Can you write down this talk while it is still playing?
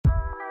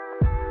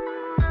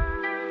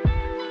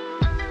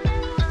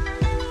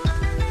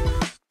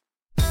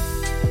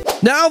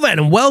Now then,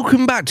 and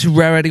welcome back to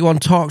Rare 81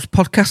 Talks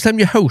podcast. I'm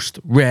your host,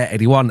 Rare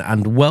 81,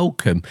 and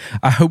welcome.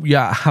 I hope you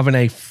are having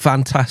a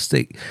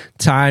fantastic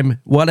time,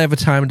 whatever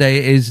time of day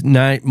it is,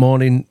 night,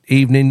 morning,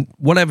 evening,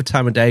 whatever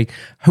time of day.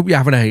 Hope you're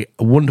having a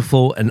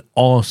wonderful and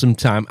awesome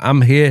time.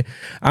 I'm here.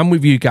 I'm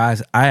with you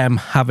guys. I am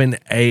having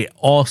a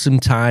awesome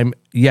time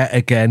yet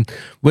again.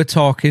 We're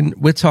talking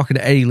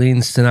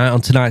aliens tonight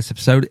on tonight's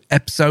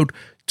episode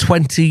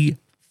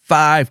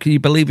 25. Can you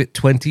believe it?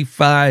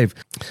 25.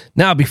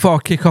 Now, before I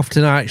kick off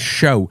tonight's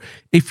show,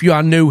 if you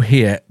are new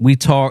here,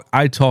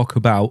 I talk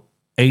about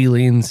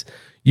aliens,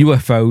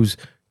 UFOs,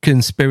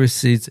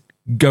 conspiracies,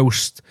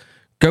 ghost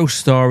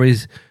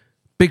stories,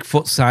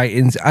 Bigfoot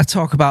sightings. I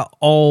talk about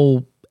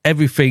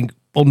everything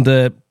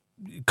under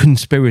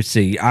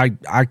conspiracy. I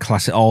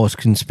class it all as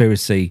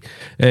conspiracy,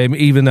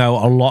 even though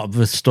a lot of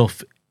the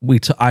stuff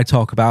I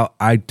talk about,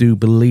 I do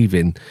believe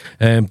in,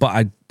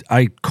 but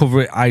I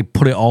cover it. I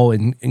put it all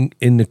in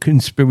the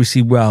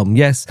conspiracy realm.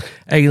 Yes,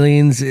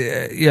 aliens,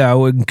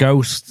 and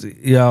ghosts,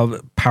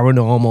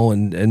 paranormal,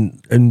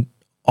 and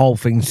all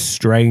things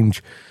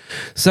strange.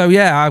 So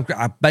yeah,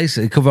 I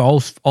basically cover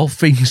all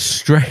things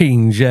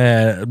strange.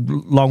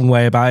 Long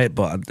way about it,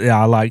 but yeah,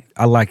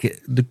 I like it.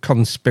 The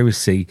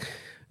conspiracy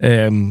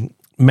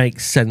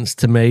makes sense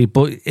to me,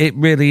 but it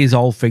really is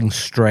all things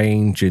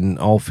strange and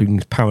all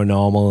things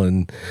paranormal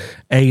and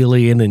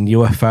alien and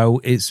UFO.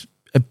 It's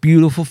a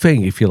beautiful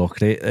thing if you look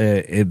at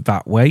it in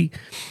that way.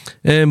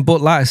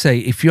 But like I say,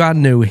 if you are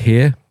new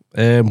here,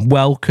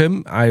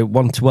 welcome. I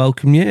want to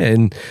welcome you,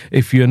 and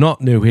if you're not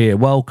new here,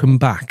 welcome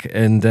back,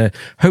 and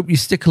hope you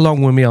stick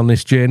along with me on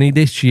this journey.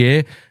 This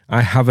year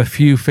I have a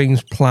few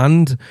things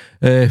planned,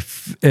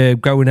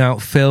 going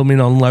out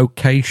filming on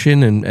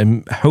location,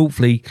 and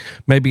hopefully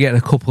maybe getting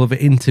a couple of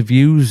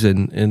interviews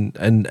and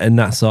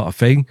that sort of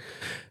thing.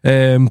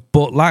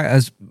 But like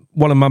as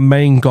one of my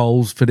main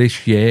goals for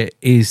this year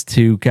is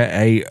to get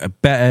a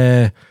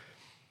better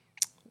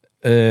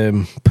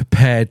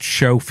prepared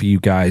show for you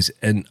guys,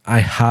 and I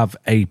have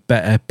a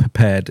better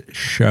prepared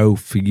show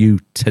for you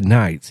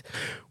tonight.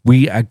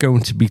 We are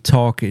going to be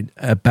talking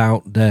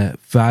about the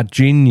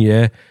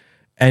Varginha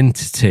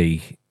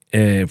entity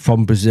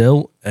from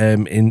Brazil,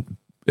 in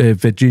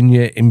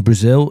Varginha in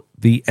Brazil.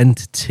 The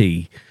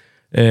entity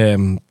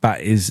that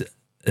is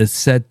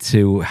said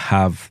to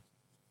have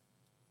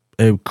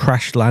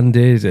crash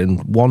landed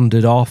and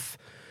wandered off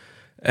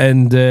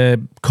and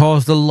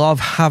caused a lot of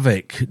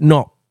havoc.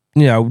 Not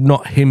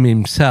him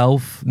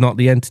himself, not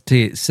the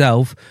entity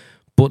itself,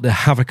 but the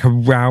havoc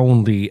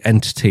around the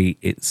entity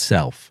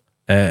itself.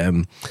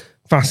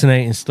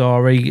 Fascinating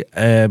story.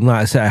 Like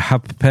I said, I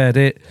have prepared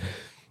it.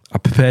 I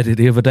prepared it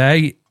the other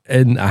day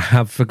and I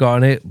have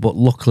forgotten it, but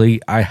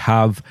luckily I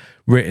have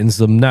written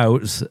some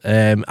notes.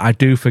 I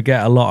do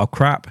forget a lot of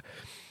crap.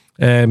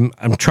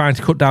 I'm trying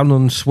to cut down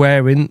on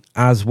swearing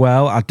as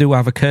well. I do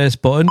have a curse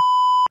button,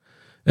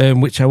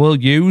 which I will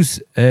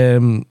use,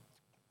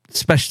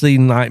 especially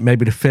in like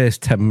maybe the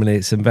first 10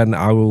 minutes, and then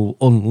I will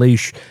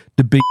unleash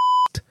the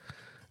beast.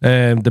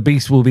 The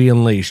beast will be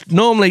unleashed.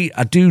 Normally,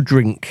 I do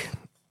drink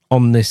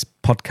on this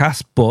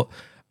podcast, but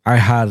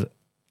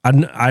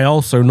I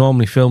also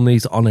normally film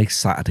these on a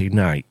Saturday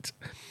night.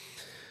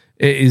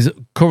 It is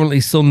currently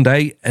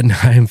Sunday, and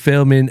I am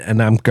filming,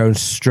 and I'm going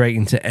straight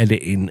into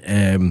editing.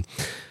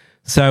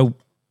 So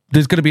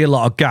there's going to be a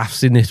lot of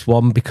gaffes in this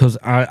one because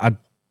I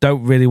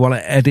don't really want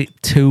to edit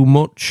too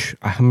much.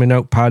 I have my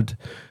notepad,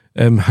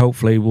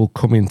 hopefully will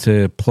come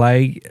into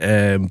play,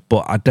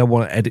 but I don't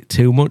want to edit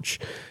too much.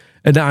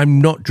 And I'm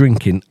not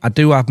drinking. I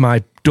do have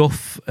my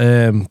Duff.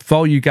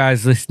 For you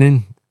guys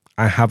listening,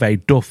 I have a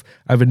Duff.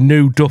 I have a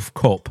new Duff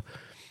cup.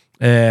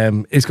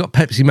 It's got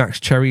Pepsi Max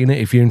Cherry in it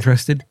if you're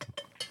interested.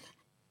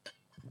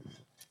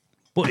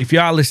 But if you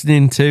are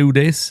listening to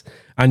this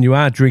and you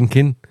are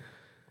drinking,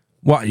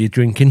 what are you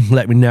drinking?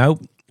 Let me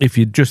know. If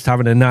you're just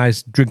having a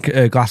nice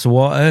glass of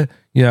water,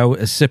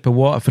 a sip of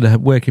water for the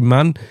working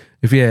man.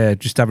 If you're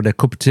just having a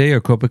cup of tea or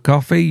a cup of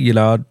coffee,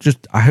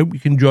 I hope you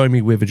can join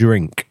me with a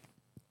drink.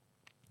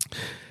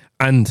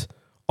 And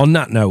on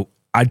that note,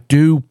 I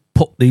do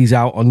put these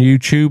out on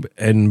YouTube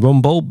and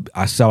Rumble,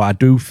 so I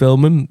do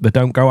film them. They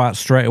don't go out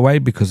straight away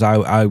because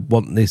I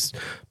want this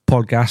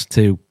podcast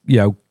to,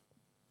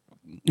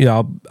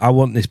 I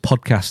want this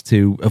podcast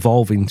to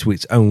evolve into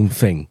its own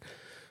thing.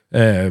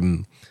 But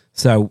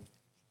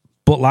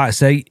like I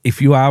say,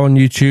 if you are on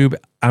YouTube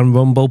and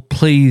Rumble,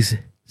 please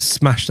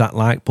smash that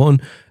like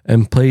button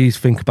and please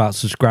think about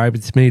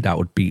subscribing to me. That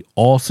would be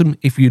awesome.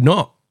 If you're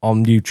not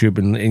on YouTube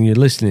and you're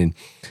listening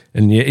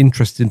and you're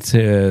interested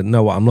to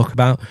know what I'm looking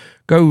about,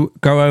 go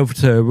over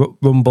to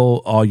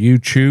Rumble or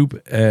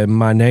YouTube.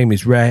 My name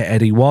is Rare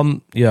Eddie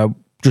One,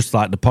 just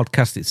like the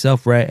podcast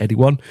itself, Rare Eddie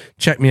One.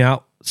 Check me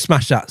out,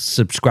 smash that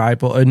subscribe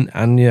button,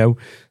 and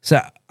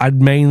so I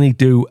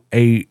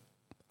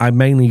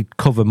mainly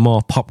cover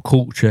more pop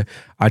culture.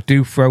 I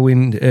do throw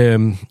in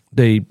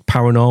the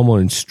paranormal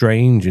and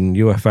strange and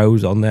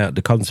UFOs on there,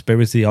 the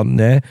conspiracy on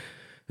there.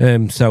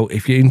 So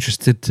if you're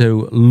interested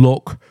to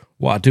look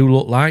what I do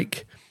look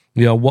like,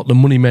 what the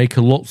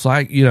moneymaker looks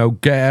like,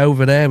 get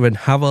over there and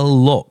have a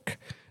look.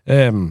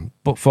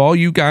 But for all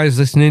you guys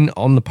listening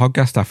on the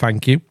podcast, I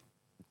thank you.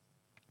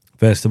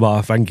 First of all,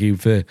 I thank you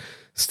for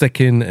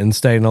sticking and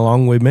staying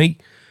along with me.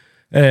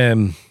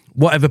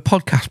 Whatever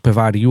podcast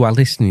provider you are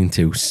listening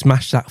to,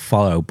 smash that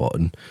follow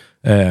button.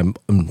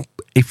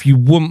 If you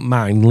wouldn't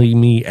mind, leave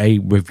me a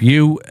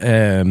review.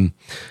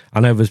 I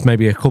know there's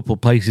maybe a couple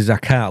of places I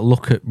can't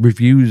look at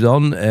reviews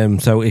on.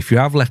 So if you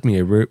have left me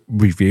a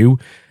review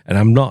and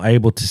I'm not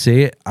able to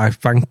see it, I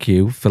thank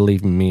you for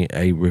leaving me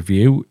a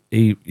review.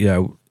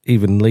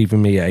 Even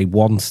leaving me a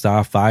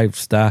 1-star,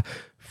 5-star,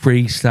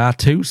 3-star,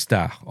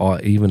 2-star, or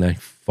even a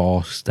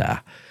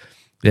 4-star.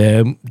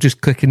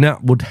 Just clicking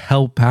that would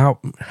help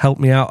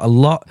me out a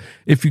lot.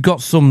 If you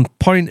got some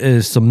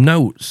pointers, some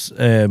notes,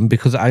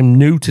 because I'm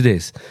new to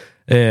this,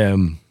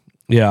 I'm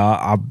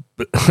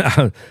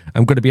going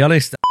to be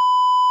honest,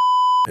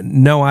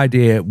 no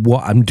idea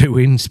what I'm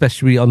doing,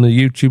 especially on the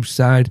YouTube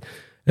side.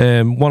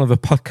 One of the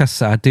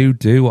podcasts I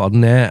do on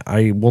there,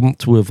 I want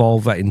to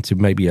evolve that into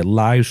maybe a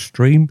live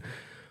stream,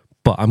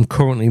 but I'm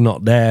currently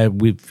not there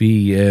with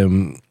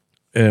the.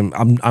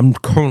 I'm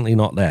currently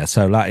not there,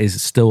 so that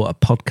is still a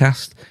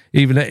podcast.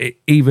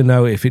 Even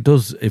though if it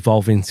does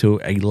evolve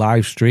into a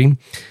live stream,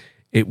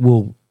 it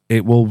will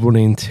run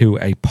into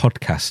a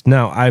podcast.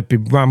 Now I've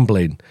been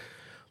rambling.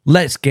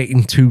 Let's get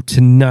into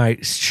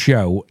tonight's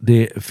show,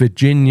 the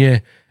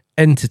Varginha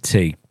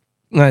entity.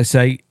 Like I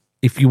say,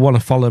 if you want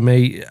to follow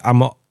me,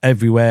 I'm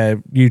everywhere: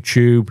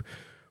 YouTube,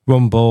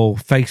 Rumble,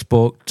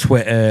 Facebook,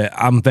 Twitter.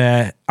 I'm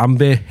there,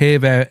 here,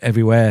 there,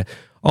 everywhere,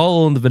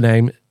 all under the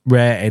name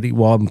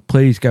Rare81.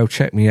 Please go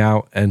check me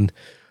out and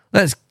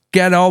let's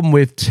get on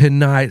with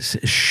tonight's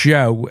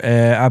show.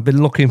 I've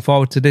been looking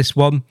forward to this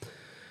one.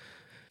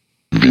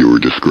 Viewer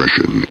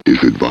discretion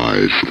is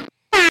advised.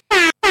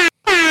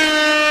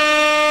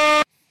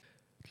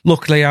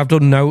 Luckily, I've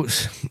done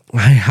notes.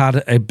 I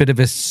had a bit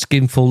of a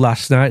skinful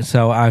last night,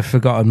 so I've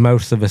forgotten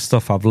most of the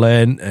stuff I've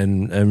learned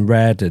and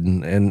read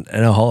and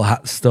all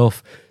that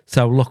stuff.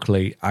 So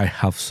luckily, I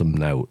have some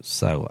notes.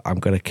 So I'm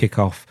going to kick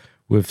off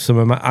with some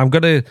of my... I'm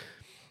going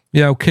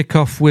to, kick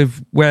off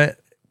with where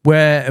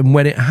and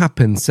when it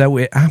happened. So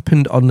it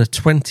happened on the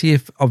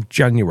 20th of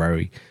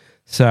January.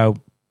 So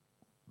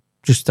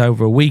just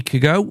over a week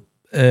ago,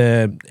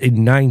 in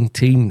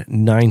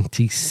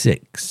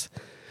 1996.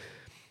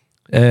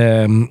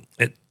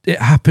 It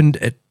happened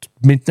at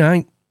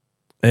midnight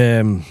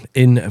in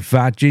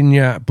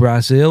Varginha,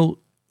 Brazil.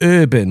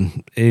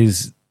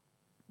 It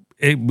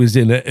was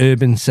in an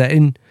urban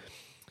setting.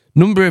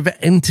 Number of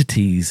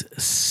entities,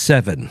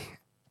 7.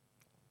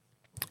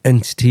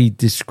 Entity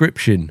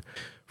description: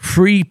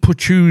 3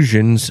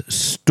 protrusions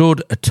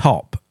stood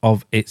atop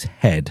of its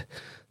head.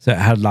 So it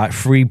had like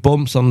 3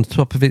 bumps on the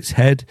top of its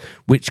head,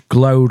 which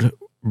glowed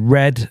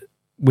red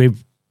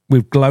with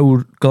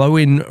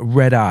glowing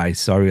red eyes.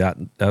 Sorry,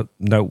 that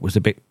note was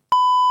a bit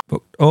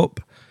fucked up.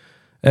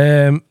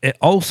 It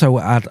also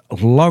had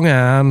long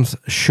arms,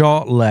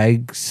 short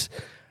legs,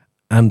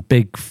 and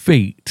big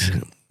feet.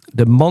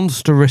 The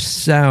monstrous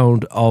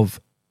sound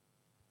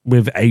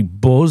with a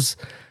buzz,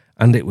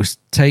 and it was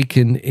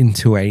taken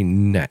into a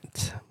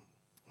net.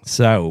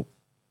 So,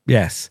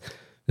 yes,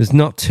 there's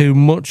not too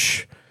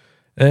much.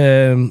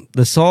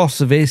 The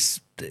source of this,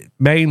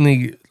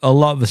 mainly a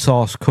lot of the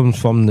source comes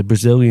from the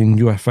Brazilian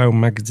UFO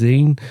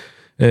magazine,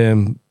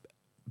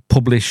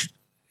 published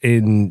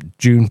in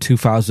June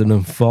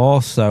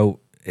 2004. So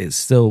it's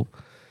still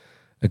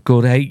a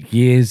good 8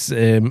 years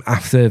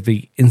after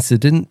the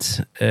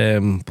incident.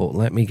 But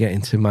let me get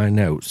into my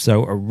notes.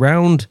 So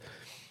around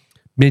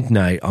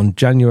midnight on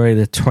January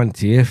the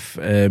 20th,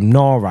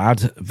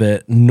 NORAD,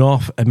 the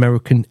North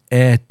American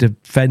Air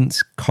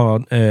Defense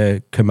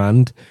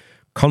Command,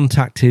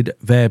 contacted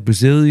their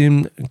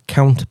Brazilian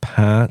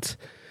counterpart,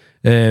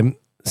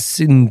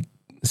 Syndicate,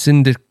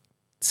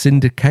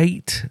 CINDACTA.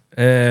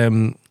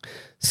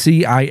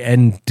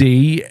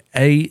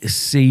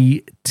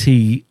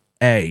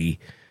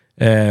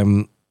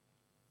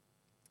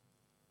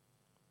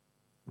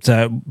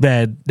 So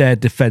their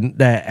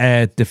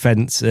air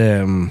defense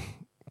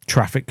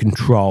traffic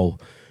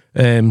control,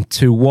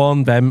 to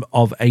warn them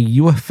of a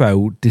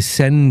UFO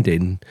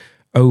descending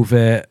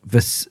over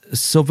the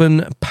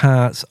southern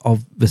parts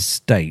of the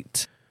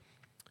state,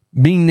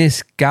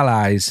 Minas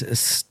Gerais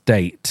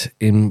state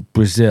in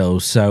Brazil.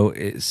 So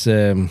it's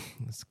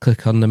let's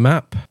click on the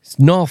map. It's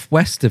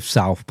northwest of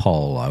Sao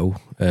Paulo.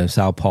 Is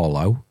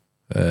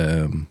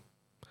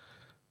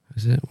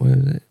it? Where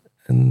is it?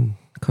 And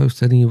close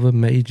to any other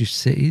major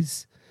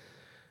cities?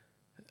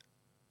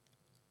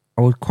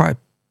 I would quite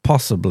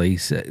possibly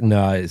say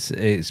no.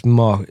 It's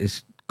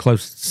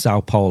close to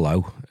Sao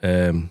Paulo.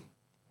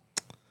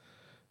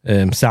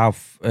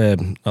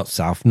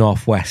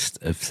 Northwest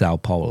of Sao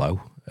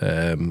Paulo.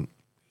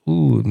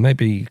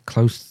 Maybe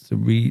close to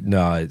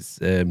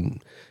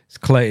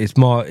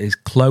it's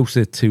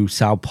closer to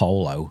Sao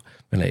Paulo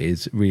than it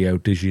is Rio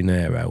de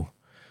Janeiro.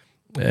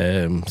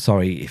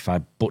 Sorry if I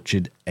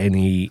butchered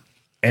any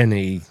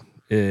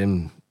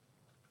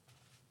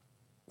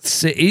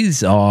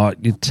cities or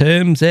your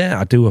terms there.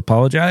 I do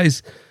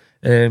apologise.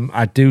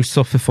 I do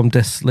suffer from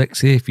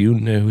dyslexia, if you're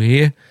new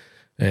here,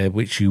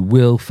 which you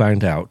will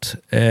find out.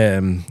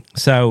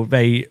 So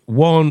they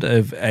warned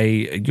of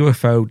a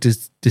UFO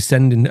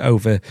descending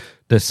over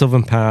the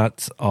southern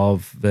part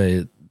of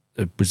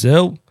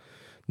Brazil,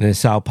 near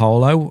Sao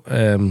Paulo.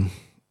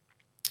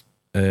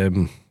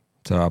 So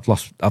I've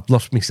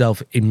lost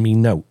myself in me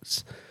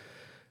notes.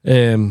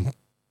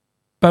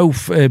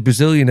 Both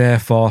Brazilian Air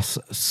Force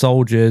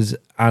soldiers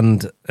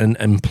and an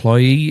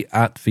employee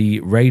at the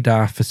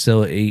radar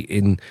facility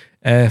in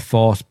Air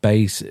Force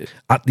Base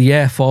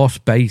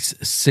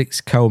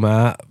 6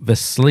 Coma, the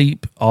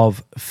sleep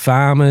of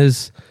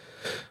farmers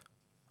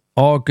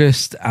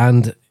August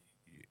and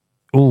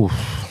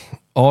Eurico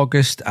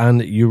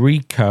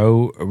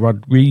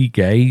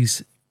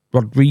Rodriguez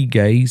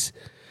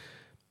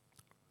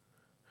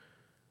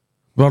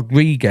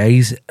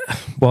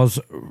was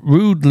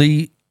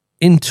rudely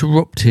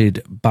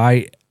interrupted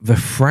by the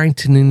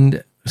frightening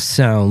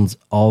sounds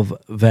of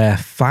their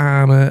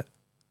farm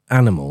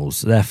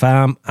animals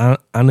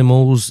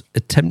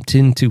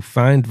attempting to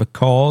find the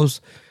cause.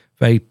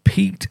 They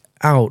peeked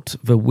out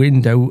the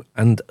window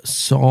and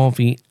saw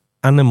the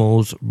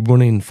animals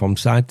running from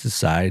side to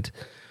side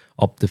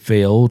of the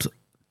field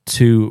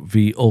to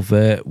the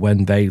other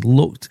when they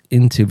looked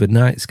into the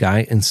night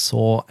sky and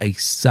saw a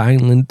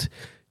silent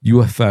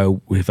UFO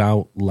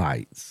without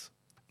lights.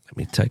 Let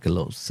me take a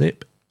little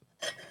sip.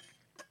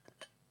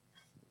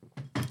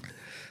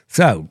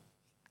 So,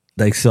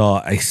 they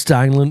saw a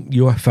silent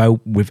UFO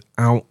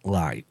without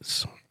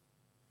lights.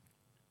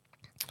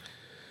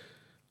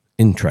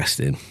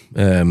 Interesting.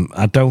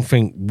 I don't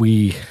think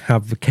we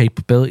have the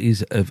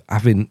capabilities of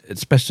having,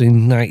 especially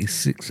in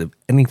 96, of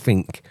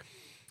anything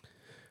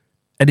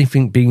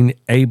being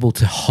able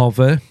to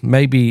hover.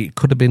 Maybe it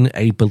could have been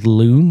a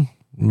balloon,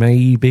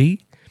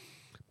 maybe.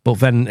 But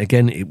then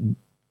again,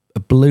 a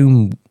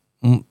balloon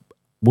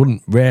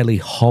wouldn't really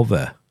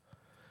hover.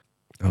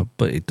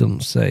 But it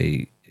doesn't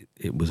say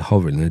it was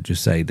hovering. They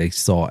just say they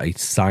saw a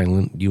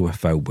silent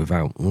UFO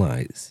without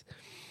lights.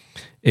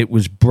 It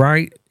was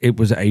bright. It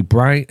was a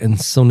bright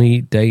and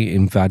sunny day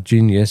in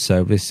Varginha.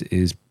 So this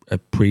is a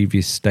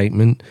previous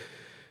statement.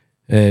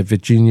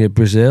 Virginia,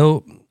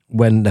 Brazil,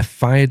 when the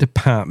fire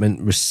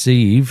department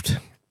received.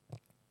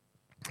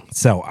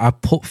 So I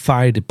put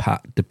fire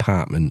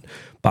department,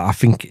 but I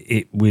think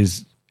it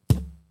was.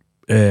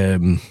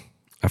 I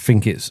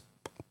think it's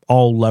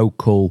all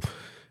local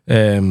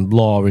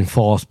law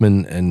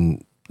enforcement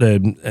and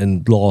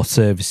law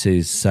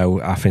services.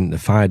 So I think the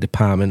fire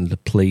department, the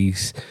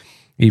police,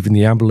 even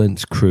the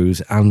ambulance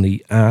crews and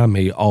the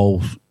army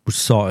all were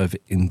sort of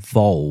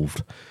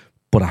involved.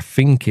 But I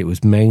think it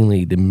was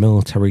mainly the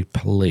military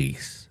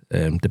police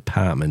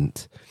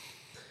department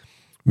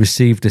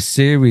received a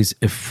series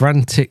of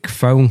frantic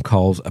phone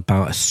calls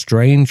about a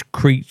strange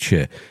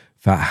creature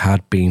that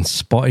had been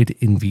spotted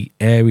in the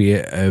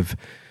area of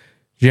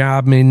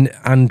Jardim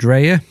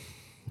Andrea.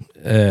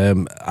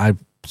 I'm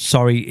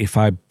sorry if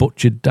I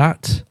butchered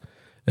that.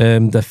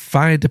 The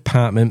fire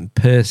department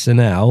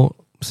personnel,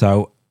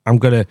 so I'm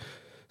going to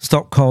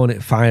stop calling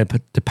it fire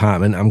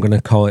department. I'm going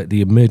to call it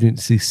the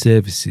emergency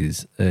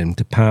services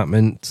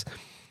department.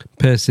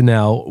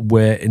 Personnel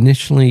were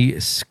initially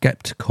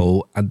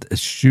skeptical and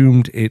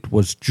assumed it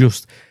was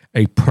just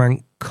a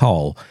prank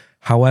call.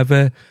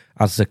 However,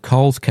 as the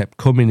calls kept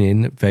coming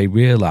in, they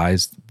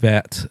realised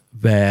that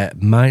there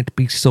might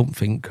be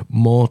something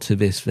more to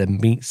this than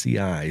meets the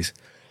eyes.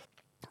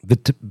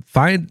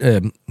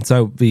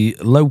 So the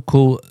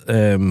local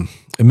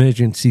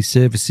emergency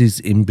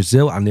services in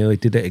Brazil, I nearly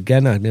did it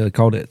again. I nearly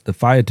called it the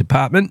fire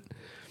department.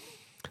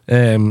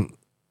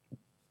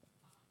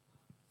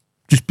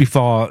 Just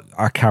before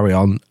I carry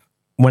on,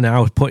 when I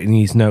was putting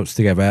these notes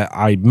together,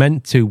 I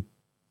meant to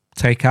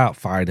take out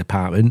fire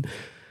department,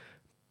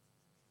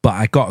 but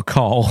I got a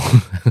call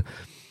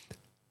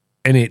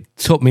and it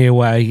took me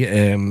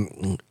away.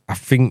 I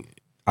think,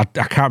 I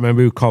can't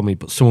remember who called me,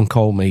 but someone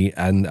called me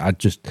and I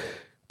just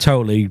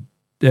totally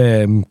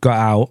got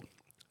out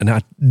and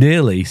I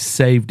nearly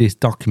saved this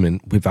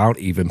document without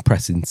even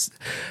pressing.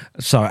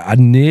 So I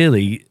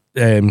nearly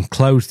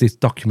closed this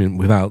document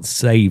without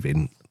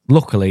saving.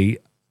 Luckily,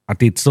 I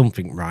did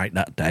something right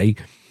that day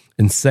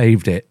and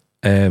saved it.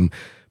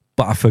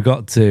 But I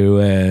forgot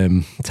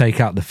to take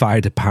out the fire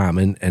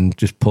department and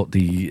just put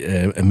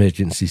the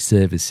emergency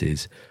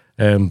services.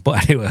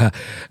 But anyway,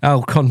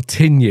 I'll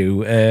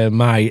continue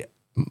my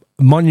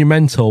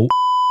monumental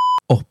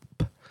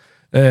up.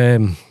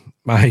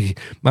 My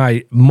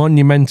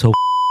monumental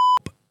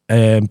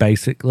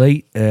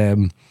basically.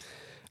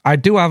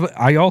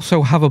 I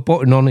also have a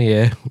button on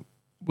here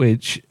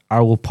which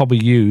I will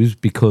probably use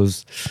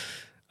because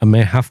I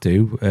may have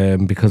to,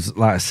 because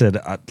like I said,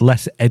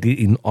 less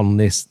editing on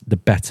this, the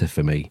better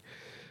for me.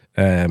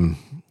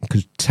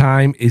 Because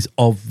time is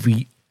of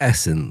the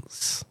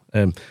essence.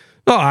 Not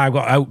I've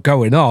got out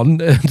going on.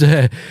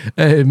 And,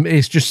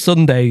 it's just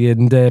Sunday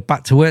and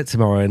back to work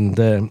tomorrow.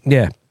 And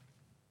yeah.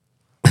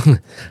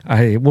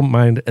 I wouldn't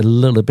mind a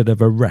little bit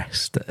of a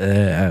rest.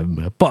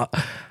 But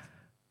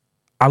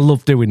I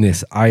love doing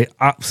this. I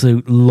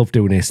absolutely love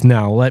doing this.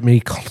 Now, let me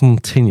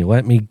continue.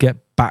 Let me get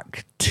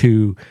back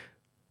to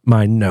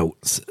my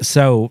notes.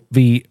 So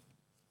again,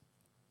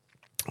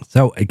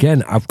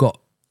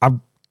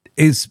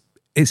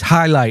 it's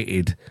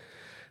highlighted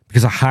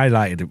because I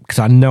highlighted it because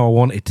I know I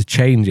wanted to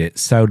change it.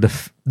 So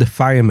the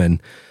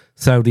firemen,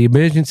 so the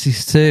emergency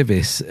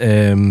service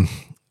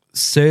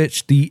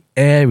searched the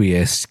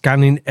area,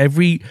 scanning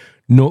every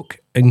nook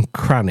and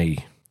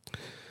cranny.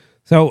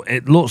 So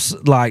it looks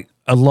like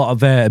a lot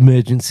of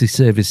emergency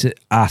services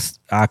are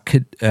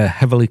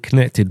heavily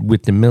connected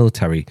with the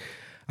military,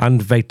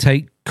 and they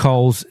take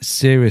calls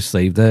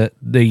seriously. The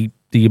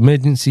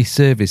emergency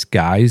service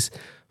guys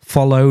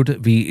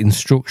followed the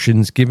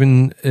instructions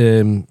given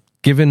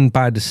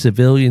by the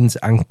civilians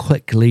and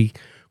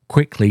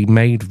quickly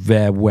made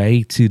their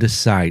way to the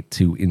site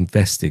to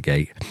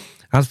investigate.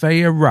 As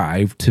they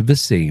arrived to the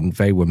scene,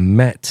 they were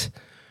met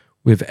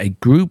with a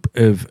group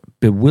of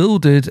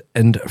bewildered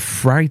and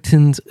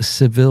frightened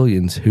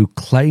civilians who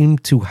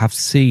claimed to have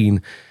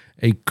seen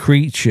a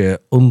creature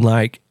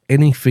unlike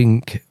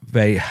anything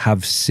they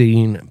have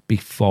seen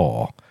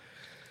before.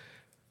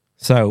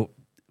 So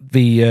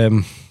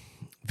the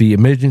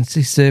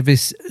emergency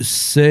service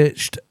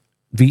searched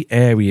the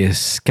area,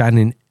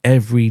 scanning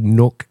every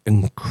nook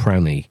and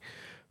cranny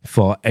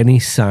for any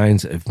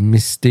signs of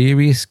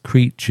mysterious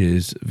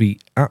creatures. The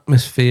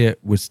atmosphere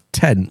was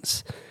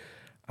tense,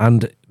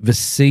 and the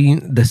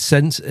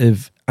sense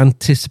of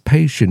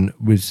anticipation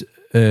was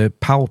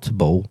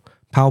palpable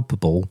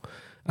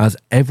as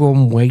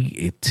everyone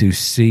waited to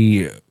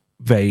see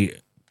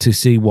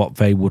what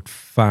they would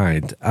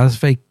find. As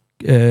they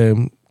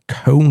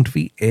combed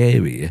the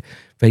area,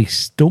 they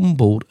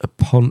stumbled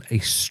upon a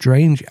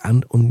strange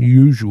and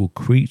unusual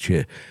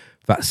creature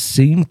that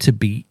seemed to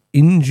be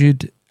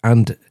injured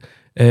and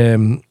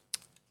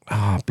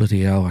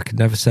bloody hell, I can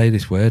never say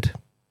this word.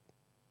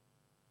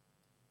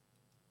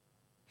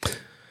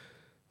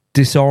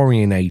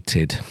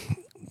 Disorientated.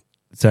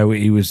 So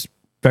he was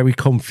very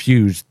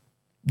confused,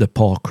 the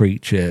poor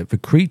creature. The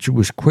creature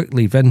was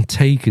quickly then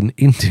taken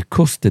into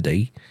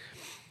custody,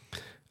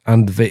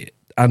 and the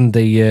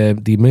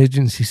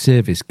emergency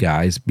service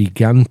guys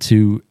began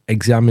to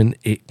examine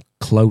it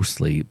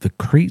closely. The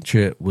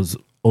creature was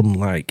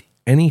unlike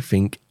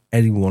anything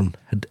anyone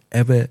had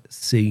ever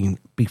seen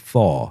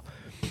before.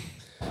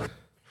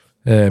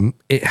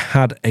 It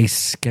had a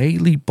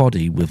scaly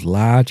body with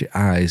large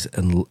eyes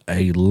and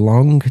a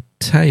long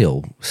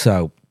tail.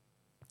 So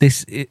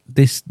this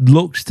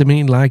looks to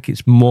me like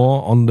it's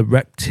more on the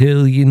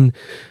reptilian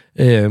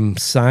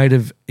side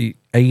of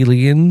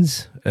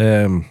aliens.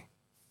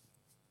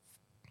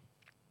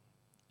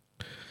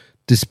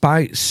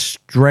 Despite its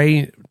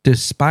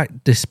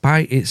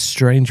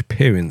strange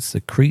appearance,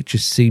 the creature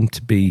seemed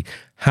to be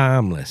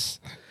harmless,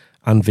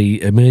 and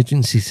the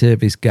emergency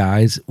service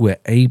guys were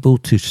able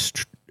to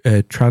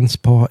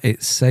transport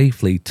it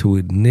safely to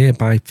a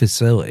nearby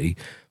facility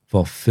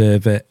for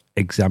further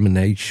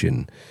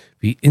examination.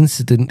 The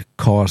incident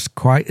caused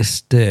quite a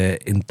stir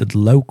in the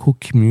local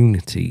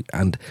community,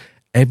 and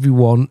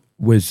everyone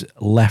was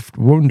left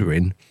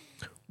wondering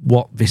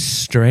what this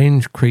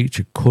strange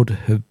creature could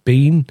have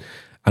been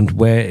and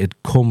where it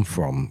had come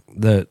from.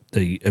 The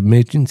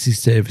emergency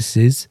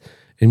services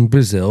in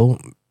Brazil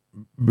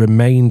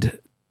remained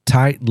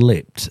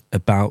tight-lipped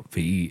about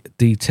the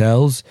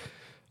details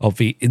of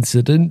the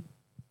incident,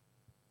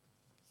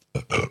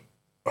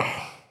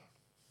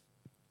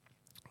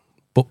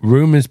 but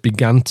rumours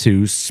began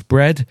to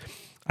spread,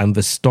 and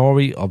the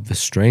story of the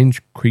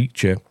strange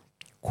creature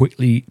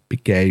quickly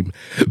became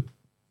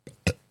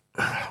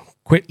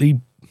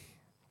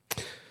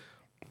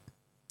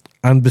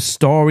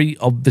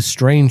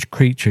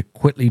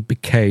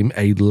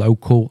a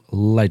local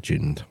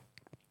legend.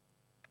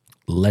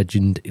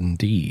 Legend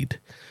indeed.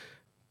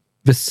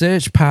 The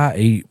search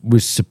party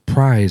was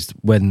surprised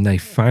when they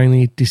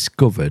finally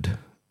discovered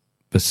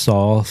the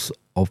source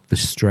of the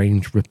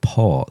strange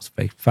reports.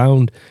 They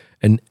found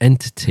an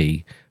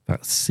entity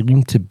that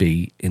seemed to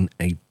be in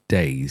a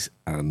daze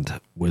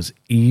and was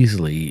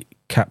easily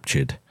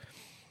captured.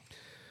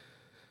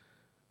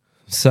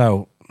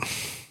 So,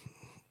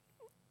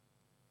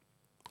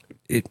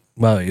 it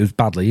was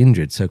badly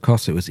injured, so of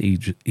course it was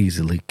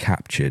easily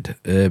captured.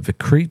 The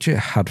creature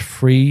had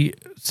three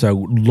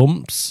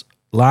lumps,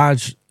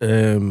 large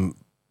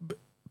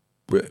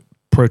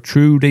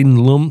protruding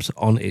lumps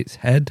on its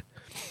head,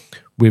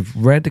 with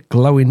red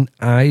glowing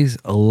eyes,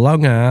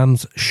 long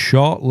arms,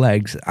 short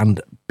legs,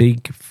 and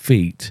big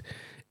feet.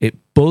 It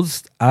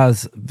buzzed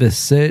as the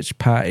search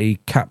party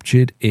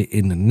captured it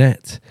in the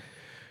net,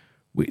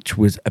 which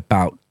was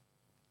about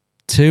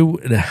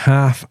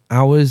 2.5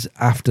 hours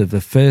after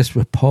the first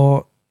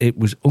report. It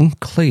was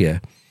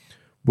unclear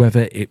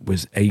whether it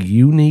was a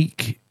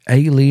unique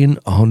alien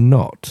or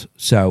not.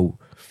 So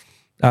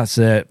that's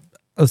a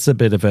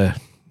bit of a...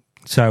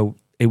 So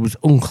it was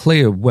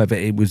unclear whether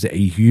it was a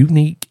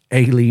unique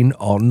alien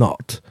or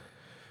not.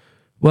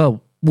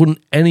 Well,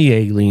 wouldn't any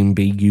alien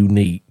be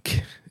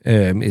unique?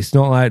 It's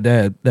not like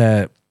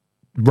they're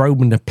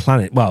roaming the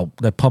planet. Well,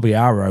 they probably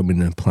are roaming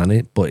the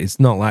planet, but it's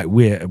not like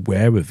we're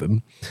aware of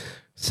them.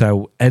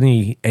 So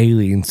any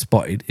alien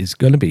spotted is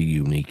going to be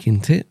unique,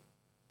 isn't it?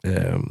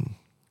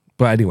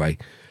 But anyway,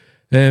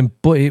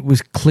 but it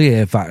was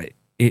clear that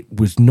it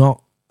was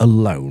not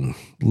alone.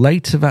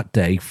 Later that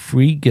day,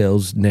 3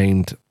 girls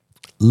named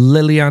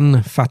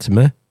Lilian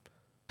Fatima,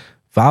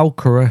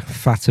 Valkyra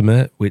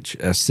Fatima, which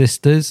are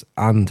sisters,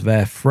 and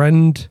their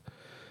friend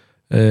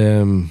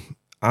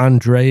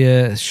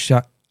Andrea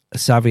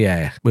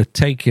Xavier were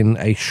taking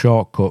a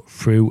shortcut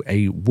through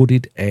a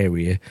wooded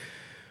area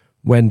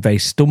when they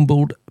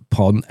stumbled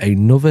upon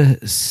another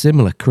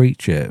similar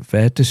creature.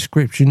 Their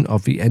description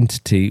of the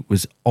entity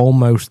was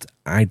almost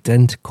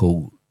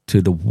identical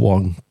to the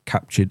one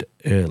captured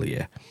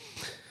earlier.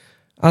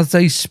 As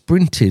they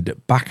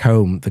sprinted back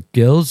home, the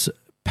girls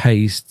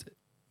paced.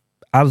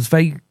 As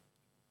they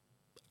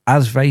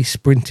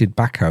sprinted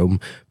back home,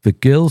 the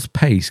girls'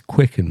 pace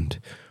quickened.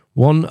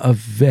 One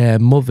of their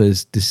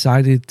mothers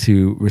decided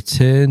to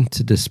return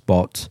to the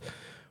spot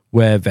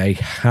where they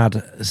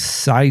had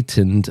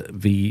sighted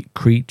the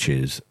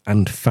creatures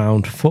and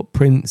found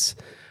footprints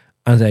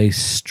and a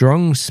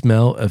strong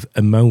smell of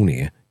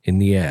ammonia in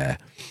the air.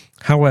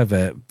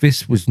 However,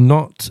 this was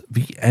not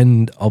the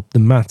end of the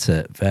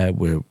matter. There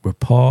were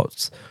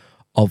reports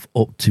of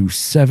up to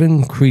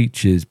 7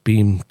 creatures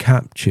being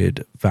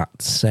captured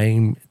that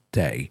same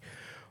day.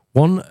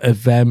 One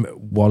of them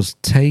was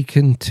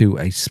taken to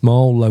a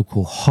small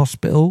local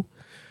hospital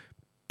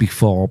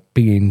before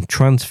being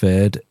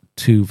transferred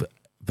to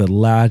the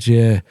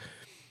larger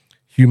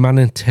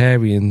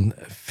humanitarian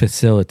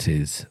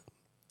facilities.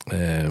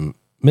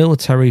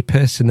 Military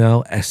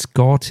personnel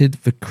escorted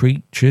the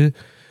creature,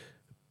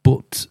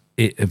 but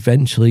it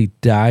eventually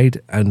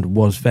died and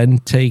was then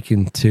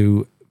taken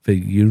to the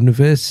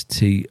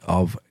University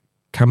of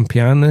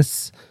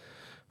Campinas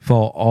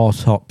for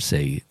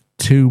autopsy.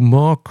 2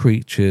 more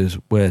creatures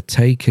were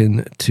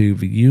taken to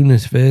the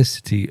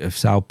University of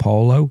Sao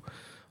Paulo,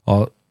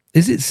 or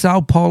is it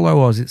Sao Paulo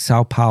or is it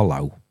Sao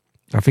Paulo?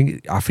 I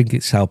think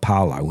it's Sao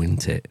Paulo,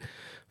 isn't it?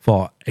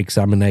 For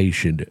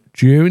examination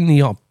during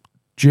the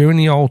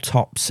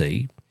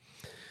autopsy.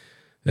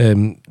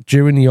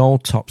 During the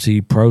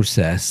autopsy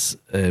process,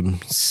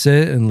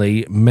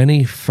 certainly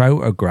many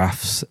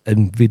photographs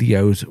and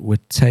videos were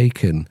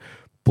taken,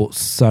 but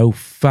so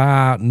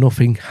far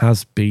nothing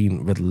has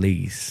been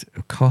released.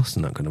 Of course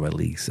they're not going to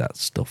release that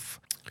stuff.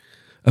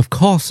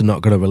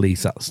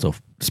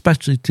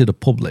 Especially to the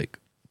public.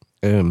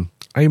 I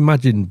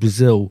imagine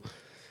Brazil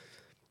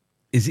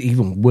is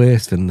even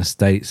worse than the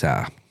States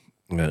are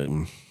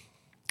when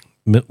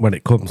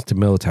it comes to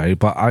military,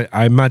 but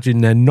I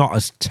imagine they're not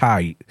as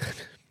tight.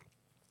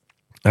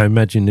 I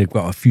imagine they've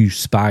got a few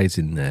spies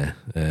in there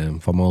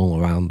from all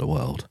around the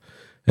world.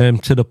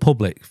 To the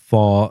public,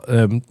 for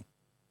the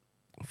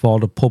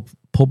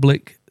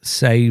public,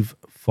 save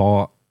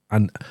for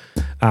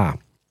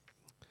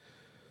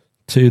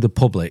to the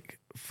public,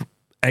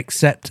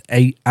 except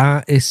a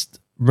artist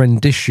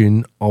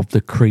rendition of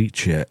the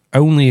creature.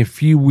 Only a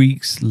few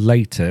weeks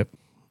later,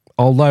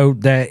 although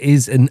there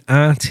is an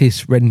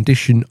artist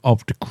rendition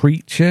of the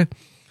creature,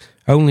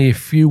 only a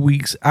few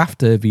weeks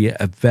after the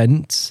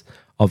events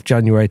of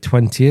January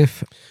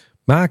 20th,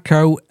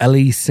 Marco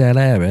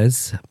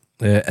Eliceres,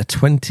 a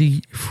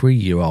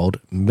 23-year-old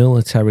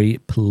military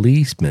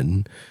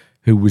policeman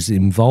who was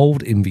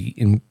involved in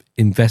the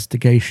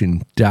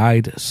investigation,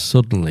 died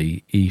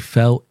suddenly. He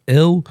fell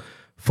ill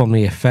from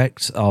the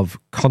effects of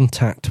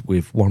contact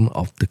with one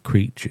of the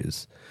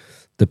creatures.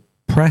 The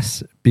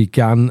press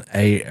began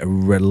a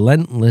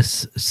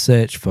relentless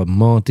search for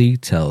more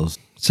details.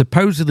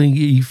 Supposedly,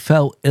 he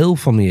fell ill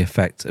from the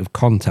effects of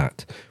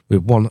contact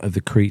with one of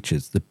the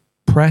creatures. The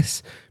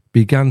press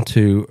began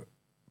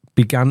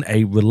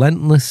a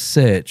relentless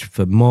search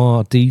for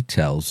more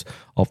details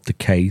of the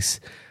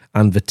case,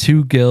 and the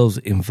 2 girls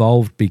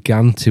involved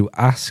began to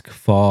ask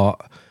for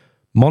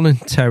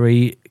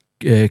monetary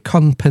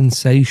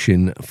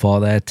compensation for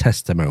their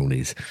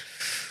testimonies.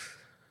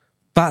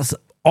 That's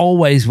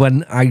always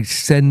when I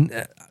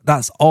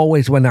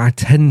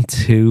tend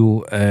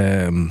to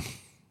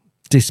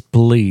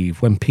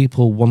disbelieve, when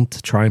people want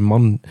to try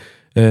and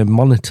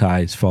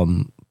monetize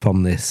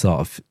from this sort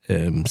of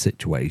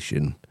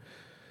situation.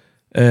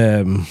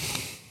 I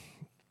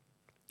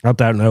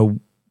don't know.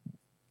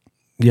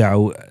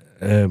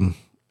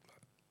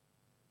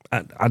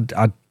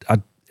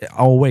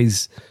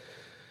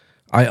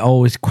 I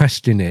always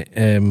question it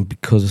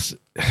because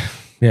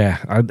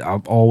I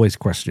always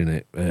question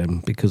it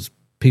because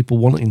people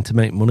wanting to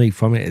make money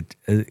from it,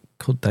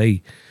 could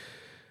they?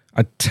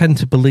 I tend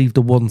to believe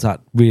the ones that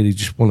really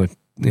just want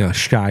to,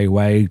 shy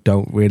away,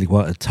 don't really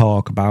want to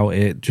talk about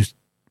it.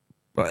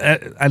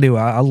 Anyway,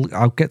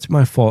 I'll get to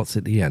my thoughts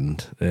at the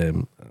end.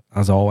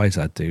 As always,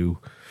 I do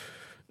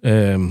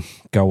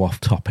go off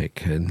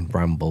topic and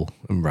ramble.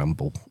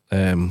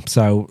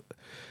 So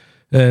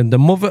the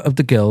mother of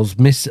the girls,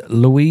 Miss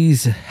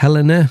Louise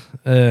Helena,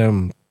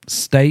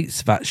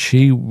 states that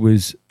she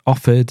was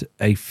offered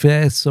a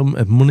fair sum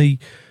of money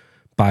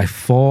by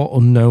 4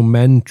 unknown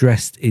men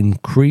dressed in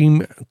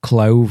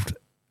cream-clothed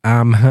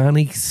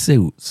Armani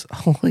suits.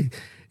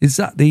 Is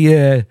that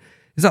the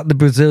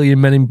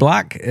Brazilian Men in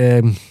Black?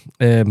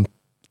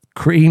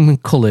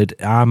 Cream-coloured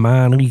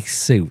Armani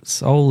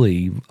suits.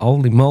 Holy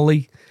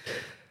moly!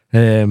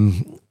 The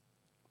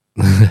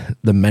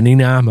Men in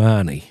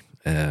Armani.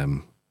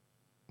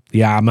 The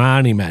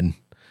Armani men.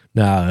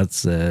 No,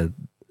 that's the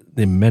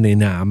Men in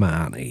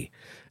Armani.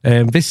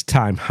 This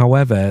time,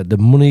 however, the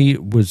money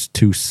was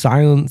to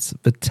silence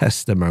the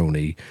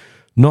testimony,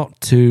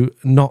 not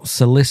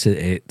solicit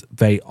it.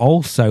 They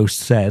also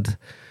said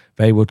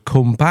they would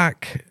come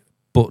back,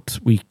 but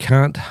we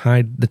can't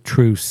hide the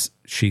truth,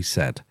 she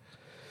said.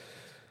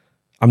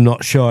 I'm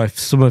not sure if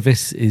some of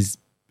this is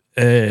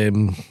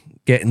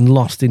getting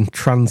lost in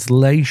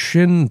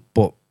translation,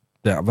 but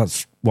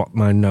that's what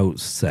my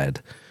notes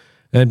said.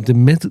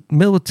 The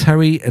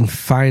military and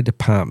fire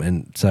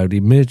department, so the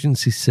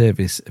emergency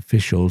service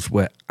officials,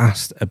 were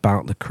asked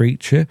about the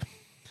creature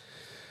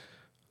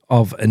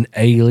of an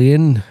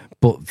alien,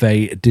 but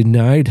they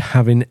denied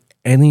having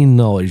any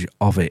knowledge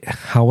of it.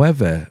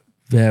 However,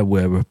 there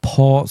were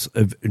reports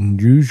of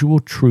unusual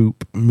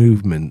troop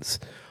movements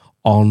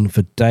on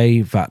the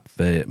day that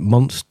the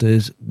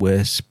monsters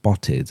were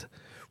spotted,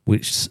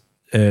 which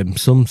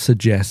some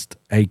suggest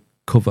a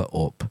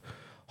cover-up.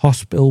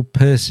 Hospital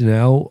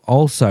personnel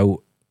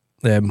also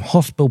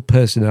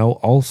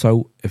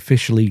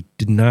officially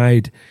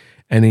denied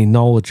any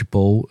knowledge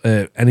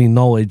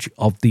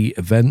of the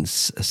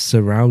events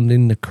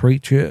surrounding the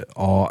creature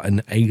or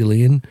an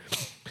alien.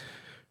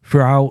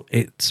 Throughout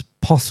it's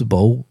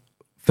possible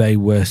they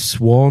were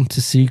sworn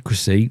to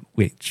secrecy,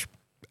 which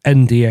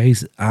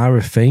NDAs are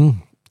a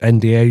thing.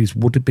 NDAs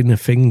would have been a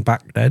thing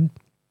back then.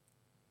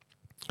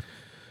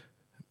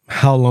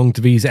 How long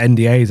do these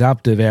NDAs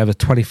have? Do they have a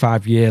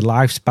 25-year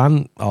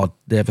lifespan, or do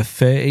they have a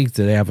 30?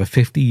 Do they have a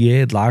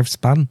 50-year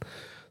lifespan?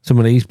 Some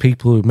of these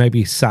people who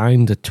maybe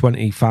signed a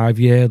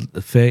 25-year,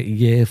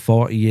 30-year,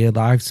 40-year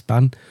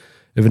lifespan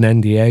of an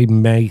NDA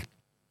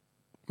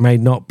may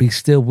not be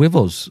still with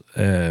us.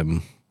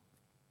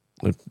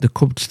 They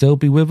could still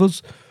be with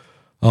us,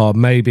 or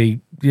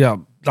maybe,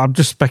 I'm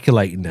just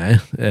speculating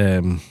there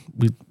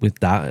with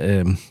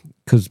that,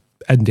 because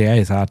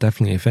NDAs are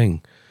definitely a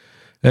thing.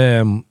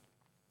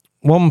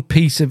 One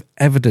piece of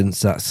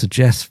evidence that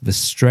suggests the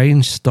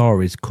strange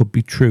stories could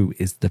be true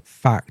is the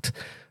fact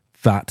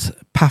that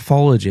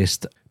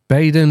pathologist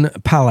Baden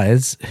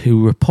Palez,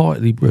 who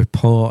reportedly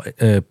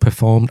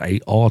performed an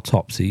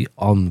autopsy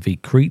on the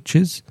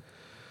creatures,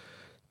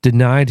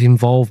 denied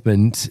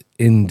involvement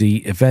in the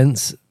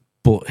events,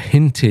 but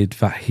hinted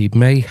that he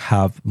may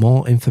have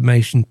more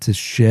information to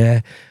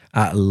share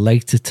at a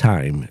later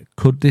time.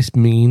 Could this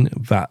mean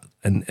that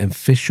an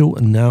official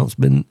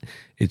announcement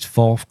is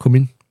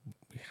forthcoming?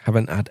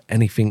 Haven't had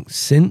anything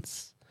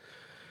since.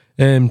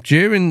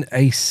 During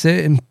a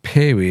certain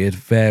period,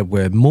 there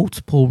were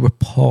multiple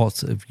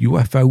reports of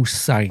UFO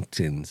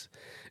sightings.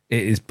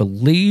 It is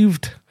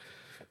believed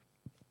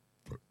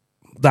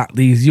that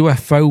these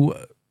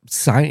UFO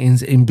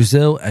sightings in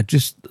Brazil are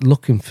just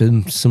looking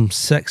for some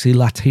sexy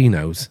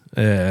Latinos.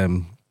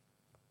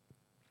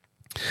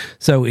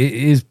 So it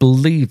is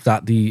believed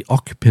that the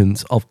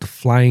occupants of the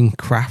flying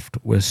craft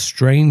were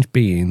strange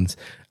beings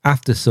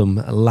after some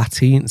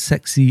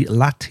sexy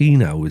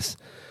Latinos,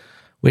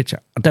 which I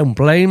don't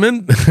blame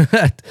them.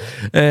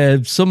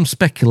 Some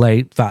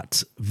speculate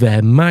that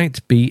there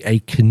might be a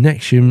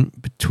connection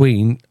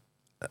between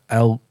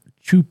El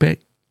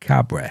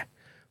Chupacabra,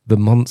 the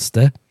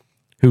monster.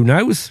 Who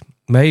knows?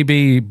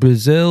 Maybe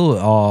Brazil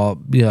or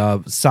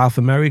South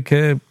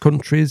America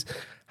countries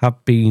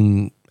have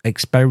been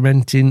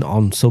experimenting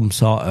on some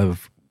sort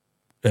of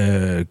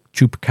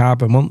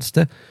Chupacabra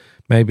monster.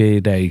 Maybe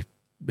they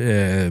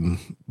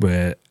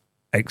were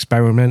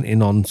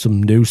experimenting on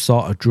some new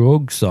sort of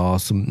drugs or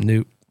some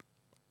new.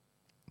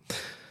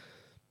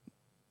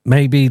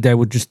 Maybe they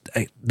would just.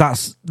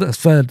 That's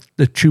for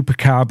the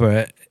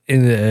Chupacabra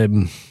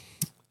in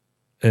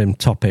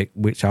topic,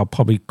 which I'll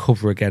probably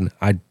cover again.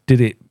 I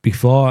did it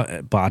before,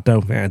 but I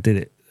don't think I did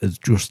it as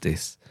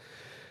justice.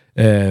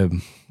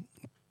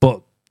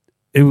 But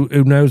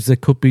who knows? They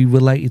could be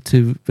related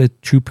to the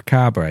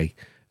Chupacabra.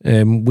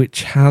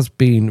 Which has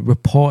been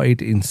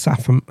reported in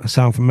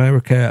South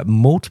America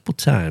multiple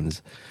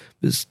times.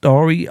 The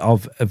story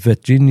of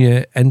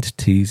Varginha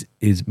entities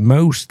is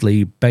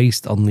mostly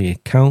based on the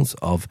accounts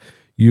of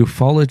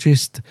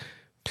ufologist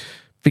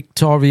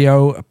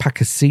Vittorio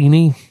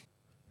Paccassini,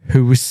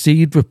 who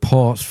received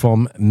reports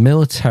from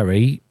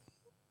military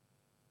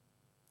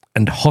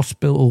and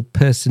hospital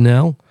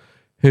personnel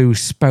who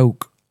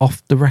spoke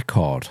off the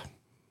record.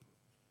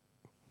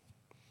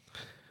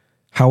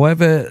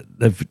 However,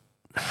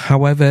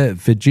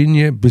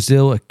 Varginha,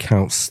 Brazil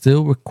accounts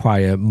still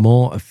require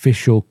more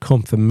official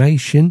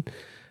confirmation,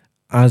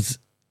 as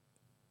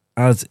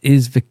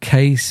is the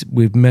case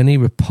with many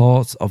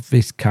reports of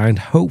this kind.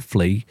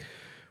 Hopefully,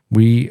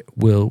 we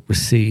will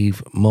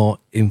receive more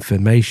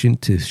information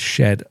to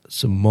shed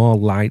some more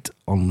light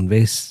on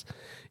this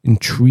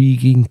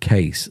intriguing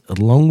case.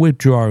 Along with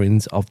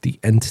drawings of the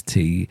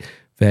entity,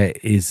 there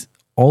is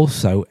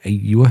also a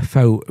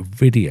UFO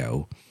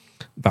video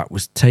that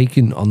was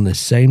taken on the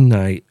same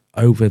night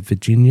over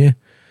Virginia.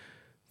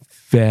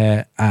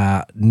 There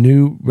are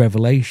new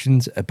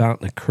revelations about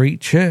the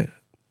capture,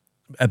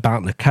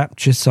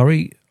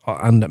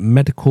 and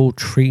medical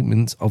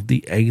treatments of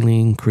the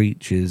alien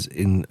creatures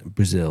in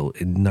Brazil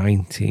in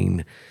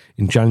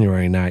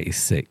January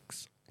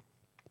 96.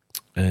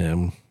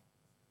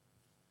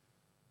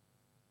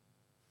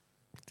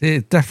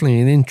 It's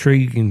definitely an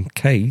intriguing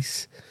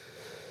case.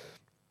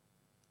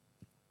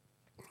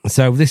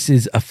 So this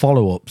is a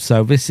follow-up.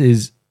 So this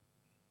is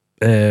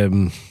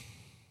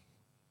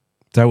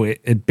so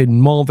it had been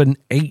more than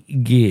 8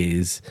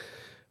 years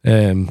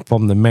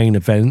from the main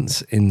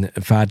events in the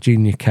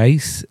Varginha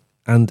case,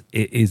 and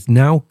it is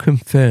now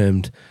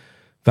confirmed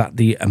that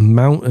the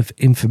amount of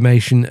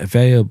information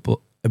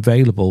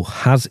available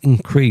has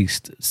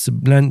increased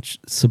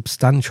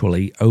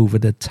substantially over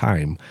the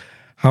time.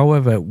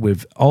 However,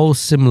 with all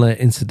similar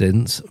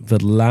incidents,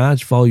 the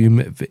large volume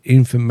of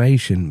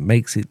information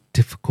makes it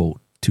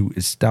difficult to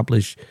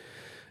establish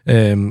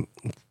it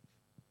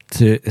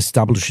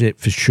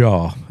for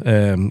sure.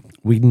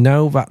 We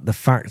know that the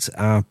facts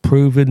are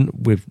proven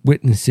with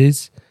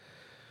witnesses,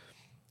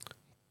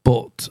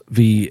 but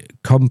the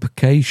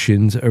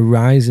complications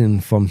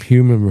arising from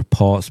human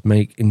reports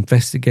make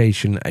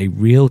investigation a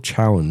real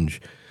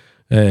challenge,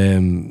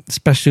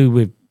 especially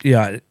with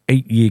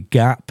 8-year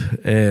gap.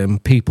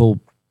 People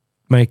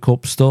make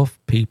up stuff.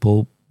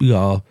 People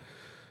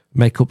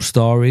make up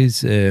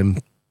stories.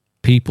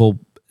 People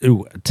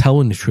who are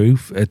telling the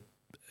truth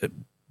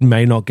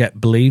may not get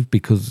believed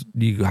because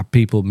you have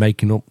people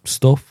making up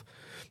stuff,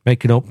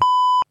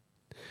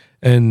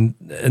 and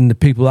the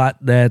people out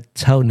there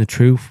telling the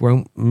truth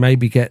won't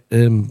maybe get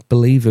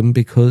believe them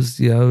because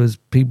there's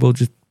people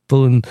just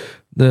pulling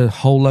the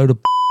whole load of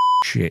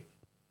shit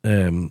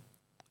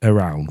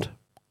around.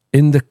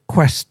 In the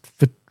quest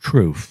for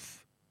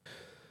truth,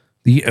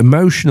 the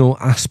emotional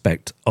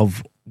aspect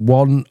of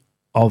one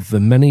of the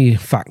many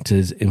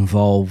factors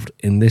involved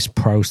in this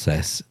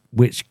process,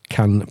 which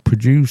can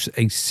produce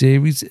a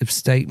series of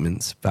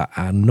statements that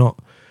are not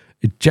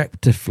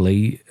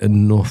objectively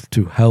enough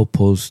to help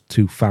us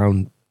to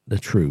find the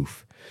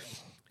truth.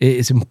 It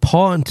is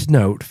important to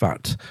note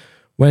that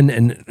when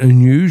an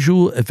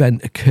unusual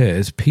event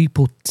occurs,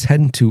 people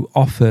tend to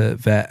offer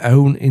their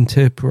own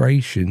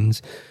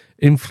interpretations,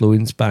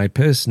 influenced by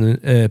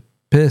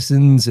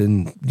persons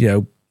and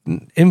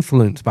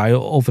influenced by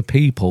other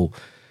people.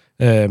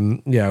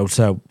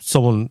 So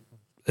someone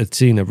had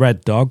seen a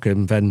red dog,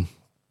 and then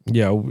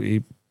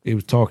he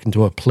was talking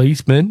to a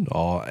policeman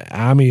or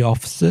army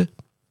officer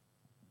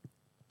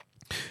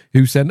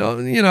who said,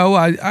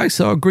 I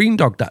saw a green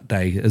dog that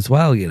day as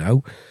well,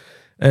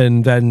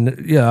 and then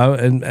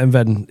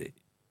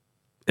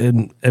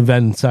and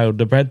then so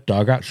the red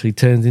dog actually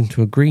turns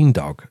into a green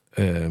dog.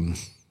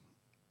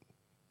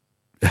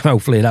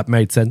 Hopefully that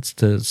made sense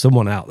to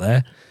someone out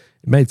there.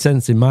 It made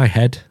sense in my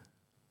head.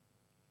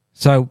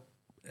 So,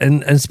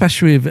 and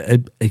especially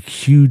with a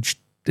huge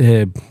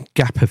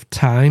gap of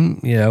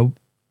time,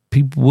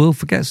 people will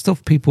forget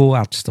stuff. People will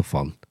add stuff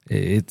on.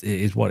 It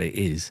is what it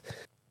is.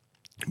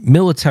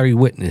 Military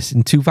witness.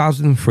 In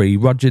 2003,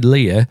 Roger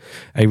Lear,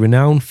 a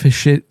renowned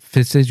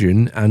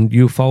physician and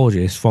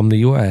ufologist from the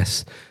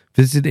US,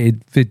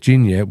 visited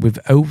Virginia with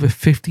over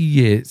 50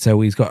 years.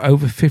 So he's got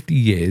over 50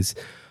 years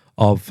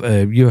of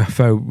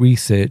UFO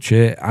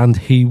researcher, and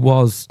he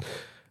was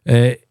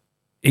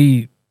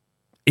he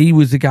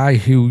was the guy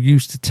who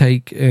used to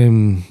take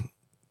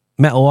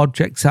metal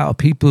objects out of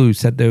people who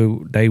said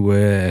they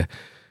were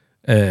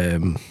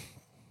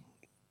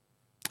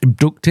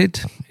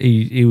abducted.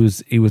 He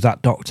was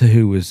that doctor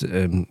who was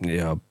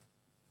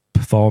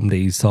performed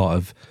these sort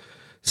of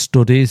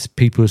studies.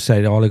 People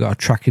said, "Oh, they got a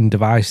tracking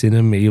device in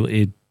them."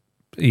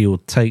 He'll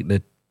take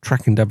the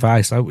tracking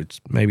device out,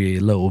 which maybe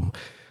a little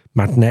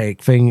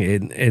magnetic thing,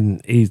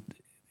 and he's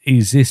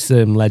this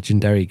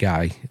legendary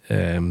guy.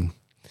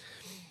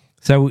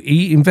 So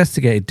he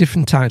investigated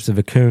different types of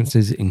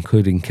occurrences,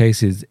 including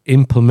cases,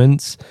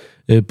 implements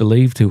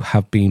believed to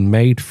have been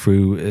made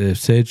through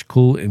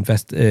surgical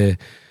that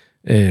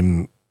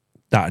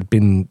had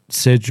been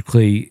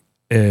surgically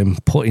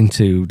put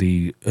into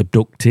the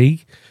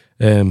abductee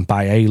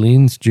by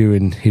aliens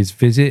during his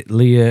visit.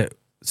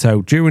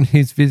 During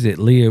his visit,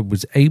 Lear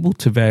was able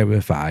to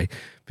verify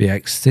the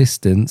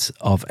existence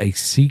of a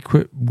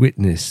secret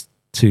witness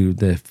to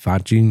the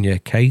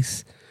Varginha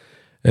case.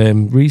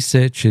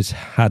 Researchers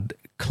had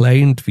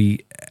claimed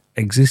the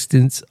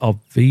existence of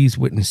these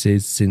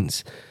witnesses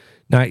since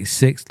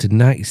 96 to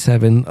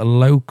 97.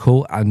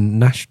 Local and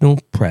national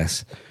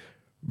press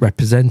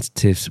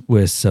representatives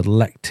were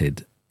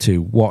selected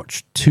to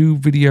watch 2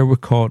 video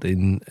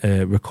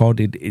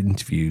recorded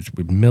interviews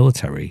with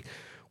military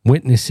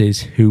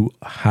witnesses who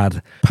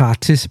had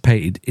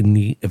participated in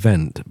the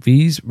event.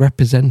 These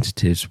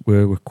representatives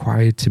were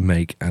required to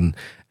make an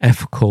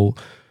ethical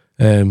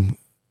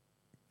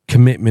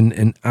commitment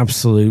and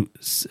absolute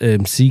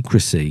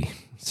secrecy.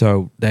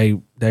 So they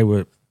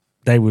were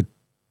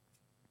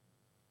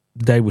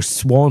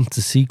sworn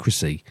to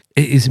secrecy.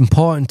 It is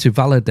important to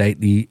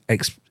validate the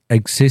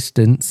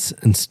existence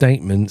and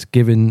statements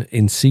given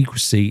in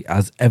secrecy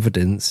as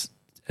evidence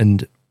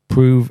and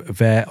prove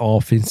their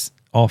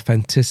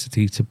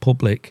authenticity to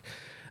public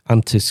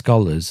and to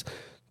scholars.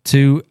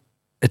 To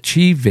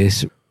achieve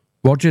this,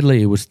 Roger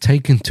Lear was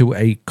taken to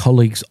a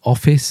colleague's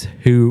office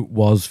who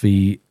was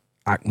the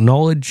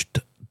acknowledged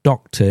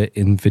doctor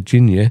in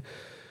Virginia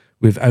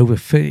with over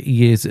 30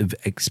 years of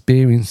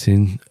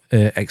experiences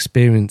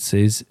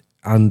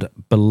and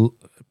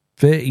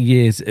 30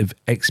 years of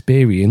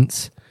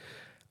experience,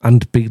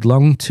 and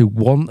belonged to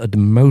one of the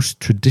most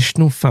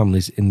traditional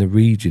families in the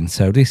region.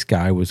 So this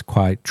guy was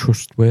quite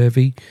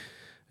trustworthy.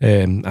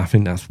 I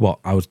think that's what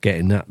I was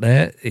getting at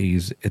there.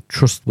 He's a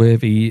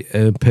trustworthy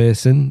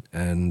person,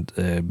 and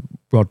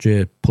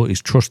Roger put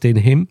his trust in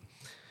him.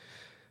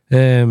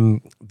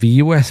 The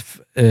US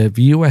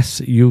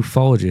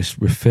ufologist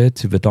referred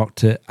to the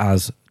doctor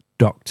as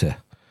Doctor.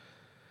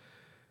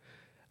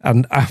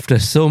 And after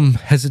some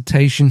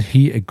hesitation,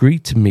 he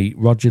agreed to meet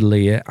Roger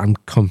Lear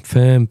and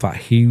confirmed that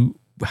he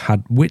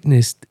had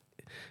witnessed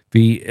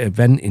the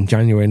event in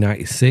January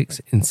 96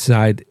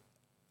 inside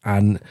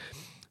an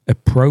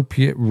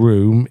appropriate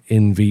room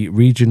in the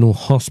regional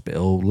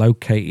hospital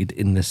located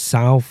in the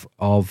south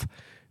of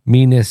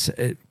Minas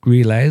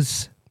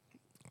Gerais.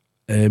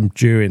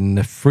 During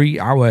the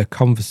 3-hour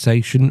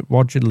conversation,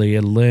 Roger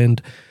Lear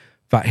learned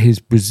that his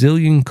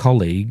Brazilian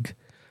colleague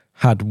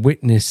had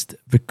witnessed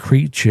the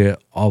creature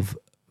of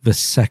the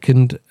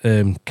second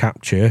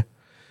capture.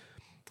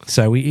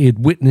 So he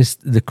had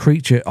witnessed the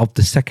creature of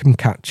the second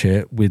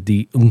capture with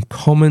the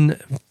uncommon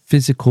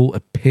physical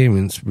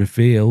appearance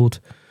revealed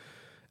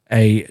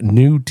a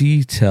new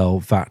detail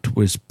that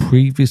was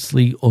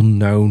previously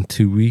unknown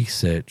to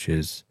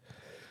researchers.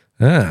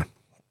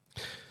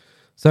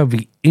 So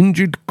the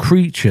injured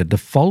creature, the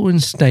following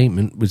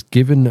statement was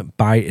given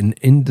by an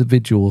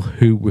individual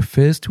who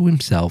refers to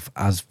himself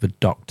as the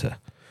Doctor.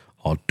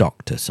 Or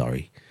Doctor,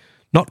 sorry.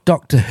 Not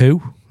Doctor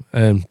Who,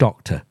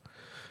 Doctor.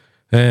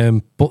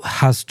 But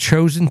has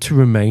chosen to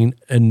remain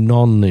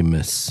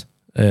anonymous.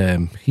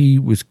 He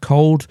was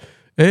called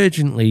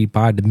urgently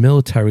by the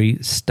military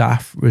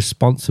staff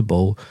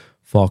responsible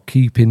for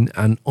keeping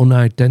an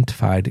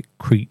unidentified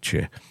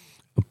creature.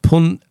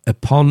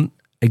 Upon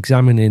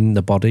examining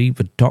the body,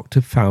 the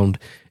doctor found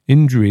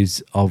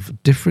injuries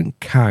of different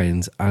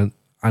kinds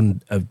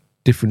and of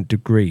different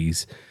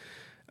degrees,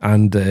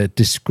 and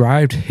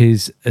described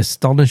his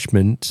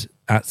astonishment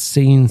at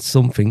seeing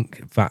something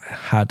that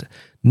had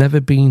never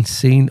been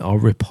seen or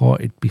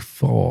reported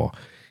before.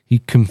 He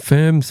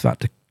confirms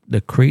that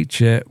the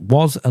creature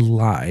was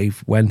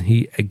alive when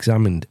he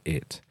examined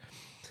it.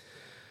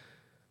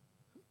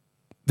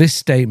 This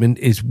statement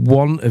is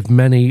one of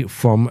many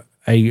from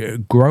a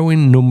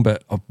growing number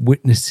of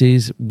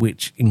witnesses,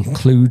 which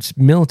includes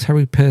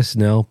military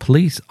personnel,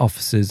 police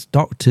officers,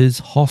 doctors,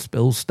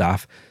 hospital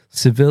staff,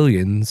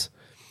 civilians.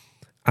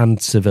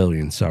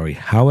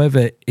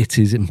 However, it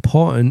is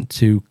important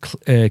to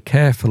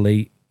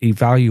carefully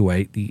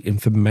evaluate the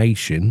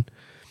information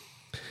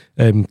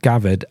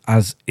gathered,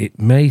 as it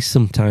may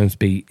sometimes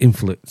be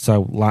influenced.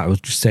 So, like I was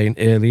just saying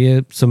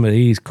earlier, some of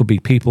these could be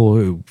people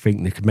who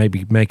think they can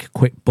maybe make a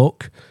quick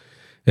buck.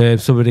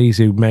 Some of these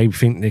who may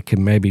think they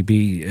can maybe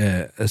be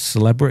a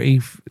celebrity,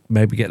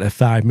 maybe get their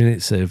 5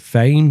 minutes of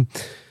fame.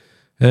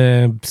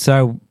 And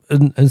some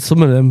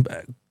of them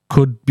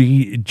could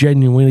be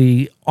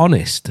genuinely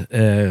honest.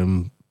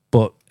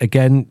 But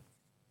again,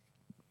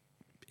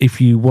 if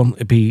you want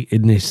to be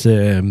in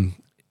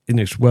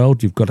this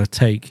world, you've got to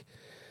take.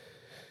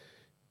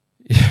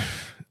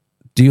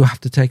 Do you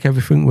have to take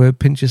everything with a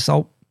pinch of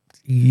salt?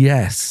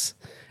 Yes.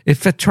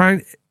 If they're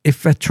trying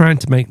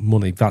to make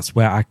money, that's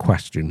where I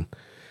question.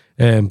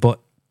 But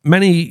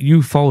many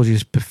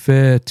ufologists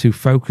prefer to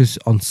focus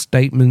on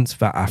statements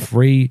that are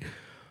free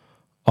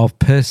of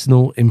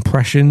personal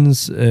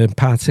impressions,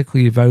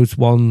 particularly those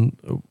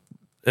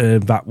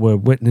that were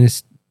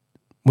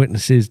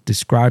witnesses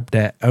described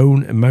their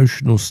own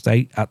emotional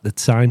state at the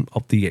time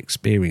of the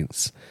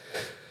experience.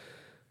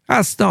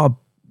 That's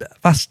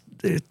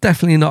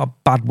definitely not a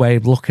bad way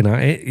of looking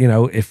at it. You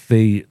know, if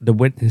the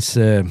witness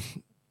said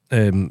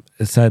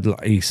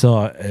like, he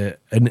saw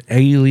an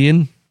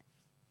alien,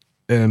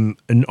 and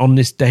on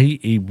this day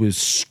he was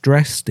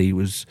stressed, he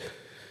was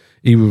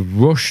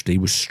rushed, he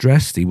was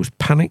stressed, he was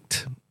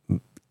panicked,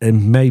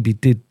 and maybe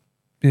does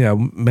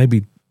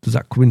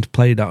that come into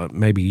play that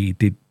maybe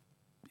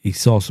he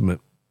saw something,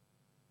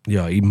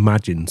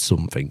 imagined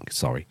something,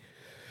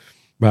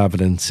 rather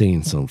than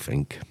seeing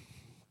something.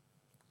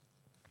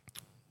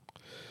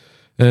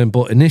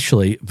 But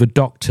initially, the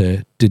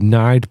doctor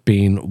denied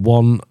being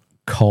one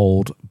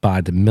called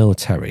by the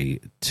military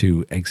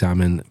to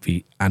examine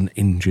an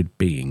injured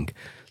being.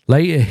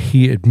 Later,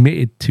 he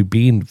admitted to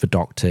being the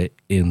doctor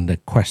in the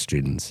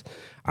questions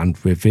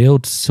and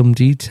revealed some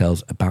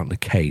details about the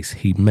case.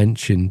 He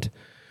mentioned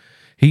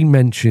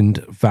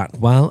that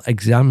while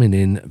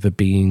examining the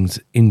being's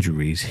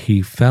injuries,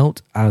 he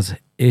felt as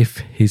if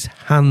his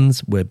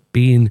hands were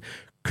being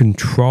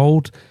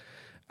controlled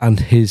and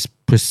his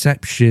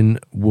perception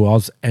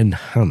was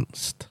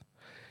enhanced.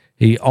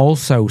 He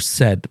also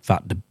said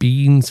that the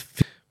being's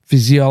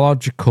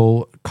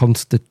physiological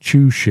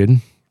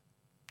constitution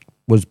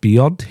was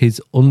beyond his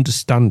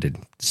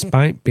understanding.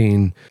 Despite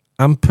being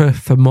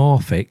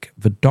anthropomorphic,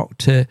 the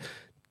doctor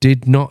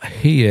did not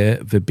hear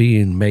the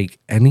being make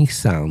any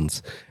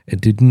sounds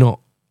and did not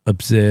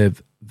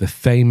observe the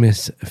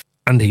famous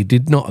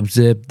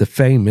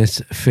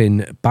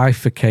thin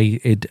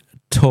bifurcated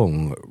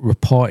tongue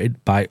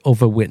reported by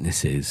other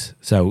witnesses.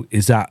 So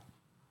is that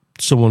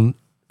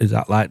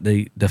like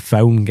the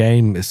phone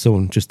game? Is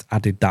someone just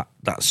added that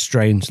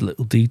strange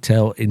little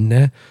detail in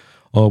there?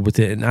 Or was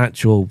it an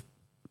actual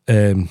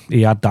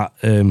he had that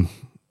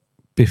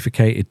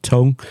bifurcated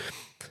tongue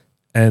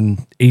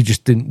and he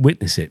just didn't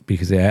witness it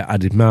because he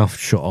had his mouth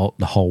shut up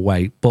the whole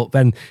way? But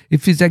then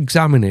if he's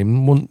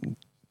examining,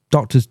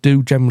 doctors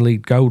do generally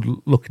go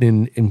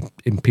looking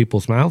in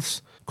people's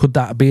mouths. Could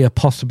that be a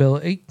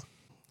possibility?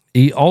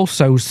 He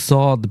also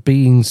saw the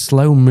being's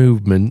slow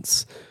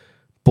movements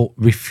but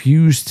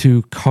refused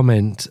to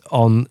comment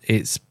on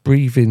its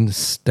breathing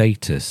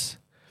status.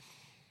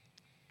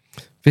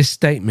 This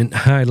statement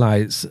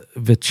highlights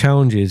the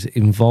challenges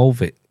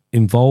involved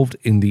in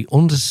the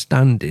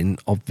understanding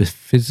of the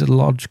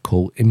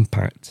physiological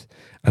impact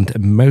and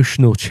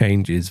emotional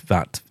changes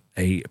that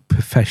a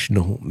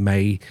professional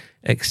may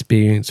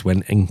experience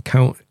when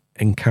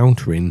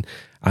encountering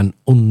an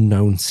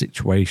unknown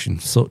situation.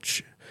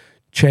 Such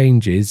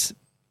changes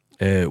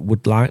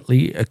would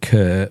likely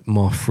occur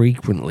more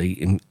frequently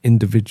in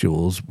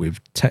individuals with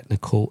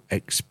technical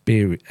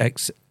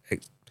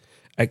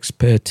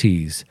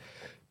expertise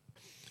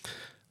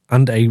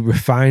and a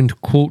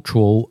refined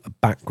cultural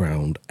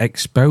background.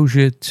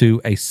 Exposure to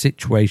a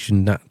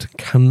situation that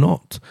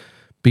cannot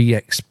be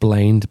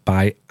explained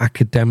by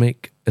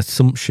academic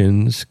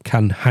assumptions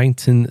can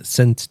heighten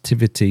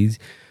sensitivity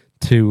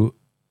to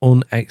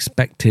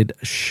unexpected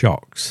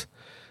shocks.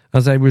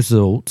 As a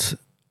result,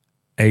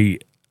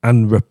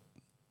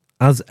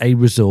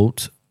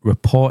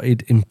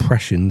 reported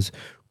impressions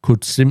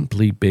could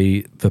simply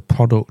be the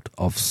product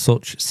of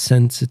such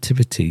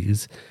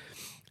sensitivities.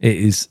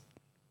 It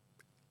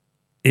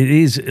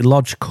is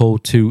illogical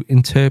to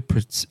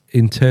interpret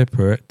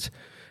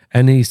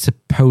any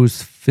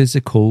supposed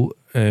physical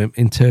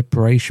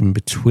interpretation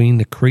between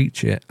the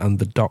creature and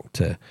the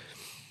doctor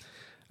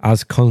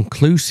as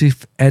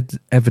conclusive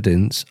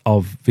evidence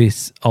of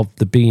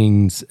the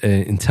being's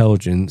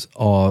intelligence,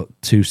 or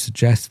to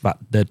suggest that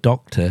the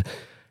doctor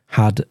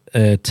had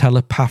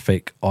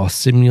telepathic or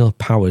similar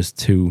powers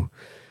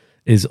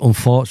is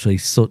unfortunately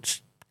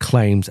such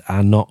claims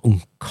are not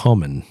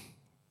uncommon.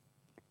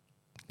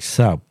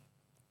 So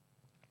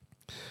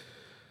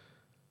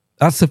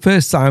that's the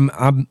first time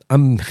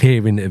I'm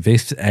hearing of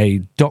this, a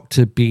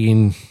doctor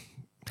being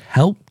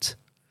helped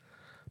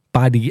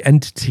by the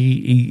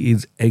entity he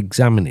is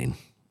examining.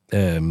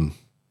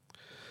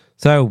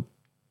 So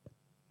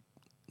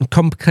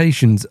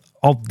complications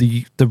of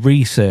the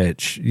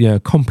research,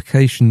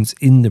 complications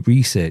in the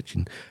research.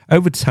 And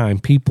over time,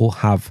 people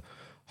have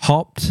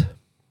hoped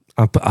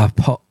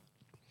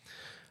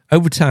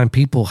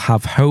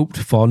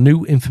for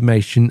new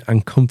information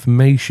and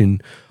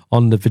confirmation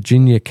on the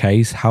Varginha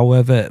case.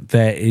 However,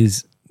 there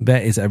is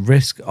a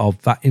risk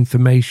of that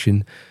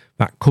information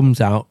that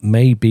comes out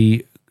may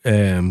be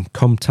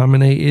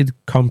contaminated,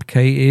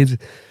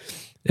 complicated.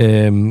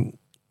 The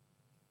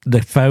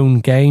phone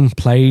game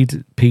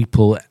played,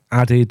 people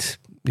added,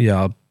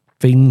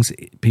 things,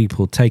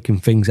 people taking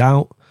things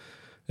out.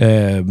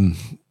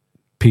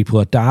 People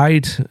have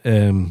died.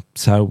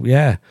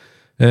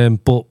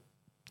 But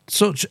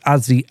such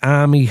as the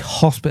army,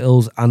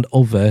 hospitals, and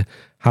other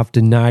have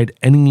denied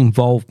any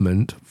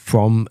involvement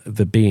from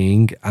the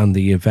being and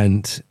the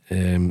event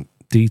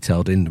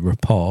detailed in the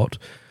report.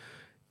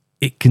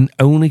 It can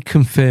only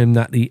confirm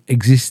that the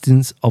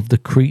existence of the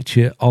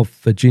creature of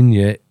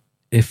Varginha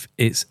if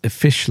it's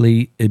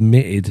officially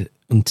admitted.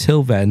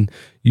 Until then,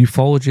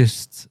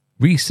 ufologists,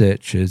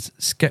 researchers,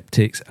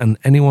 skeptics, and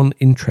anyone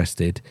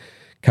interested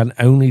can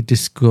only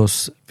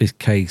discuss this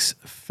case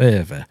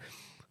further.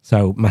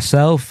 So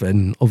myself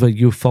and other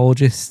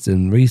ufologists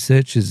and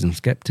researchers and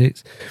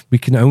skeptics, we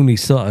can only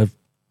sort of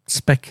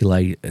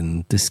speculate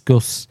and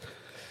discuss.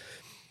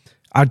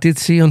 I did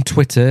see on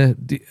Twitter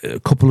a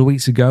couple of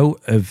weeks ago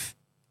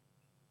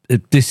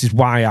this is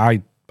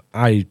why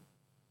I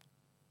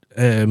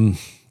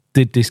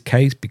did this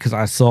case, because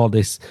I saw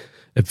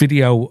a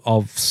video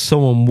of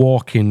someone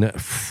walking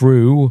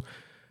through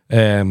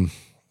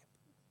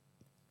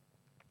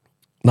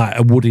like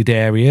a wooded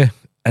area,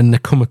 and they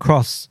come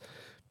across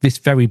this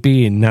very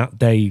being that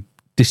they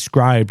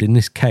described in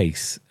this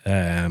case.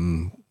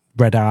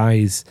 Red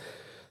eyes,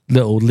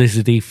 little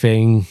lizardy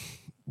thing,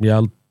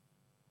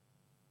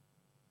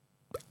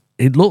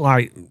 it looked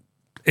like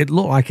it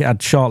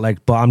had short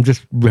legs, but I'm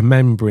just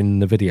remembering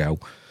the video.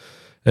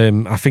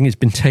 I think it's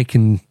been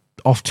taken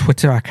off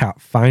Twitter. I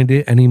can't find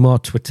it anymore.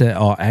 Twitter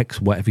or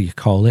X, whatever you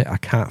call it. I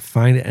can't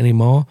find it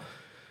anymore.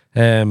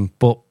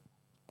 But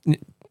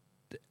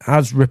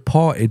as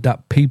reported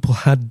that people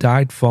had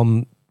died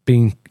from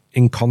being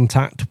in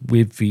contact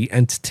with the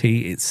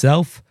entity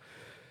itself.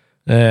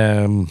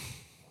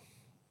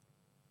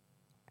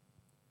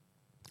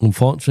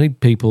 Unfortunately,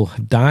 people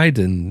have died,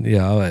 and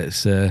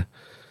it's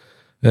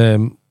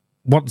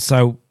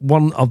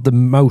one of the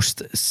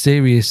most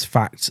serious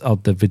facts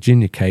of the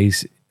Virginia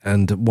case,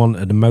 and one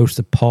of the most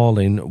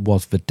appalling,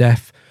 was the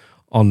death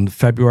on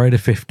February the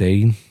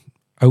 15th.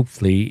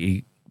 Hopefully,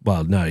 he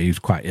was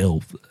quite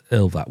ill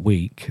that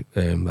week,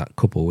 that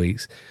couple of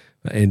weeks.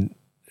 In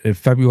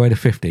February the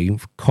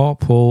 15th,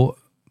 Corporal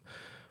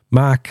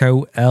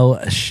Marco L.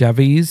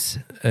 Chavez,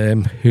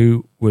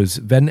 who was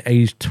then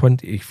aged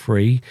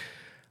 23,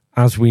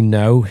 as we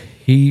know,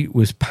 he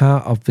was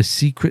part of the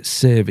Secret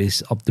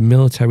Service of the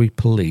military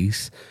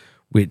police,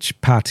 which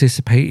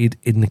participated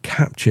in the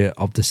capture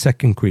of the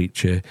second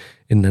creature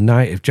in the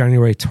night of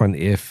January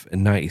 20th,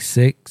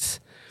 1996.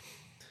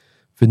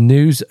 The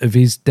news of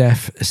his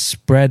death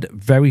spread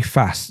very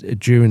fast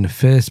during the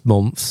first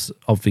months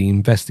of the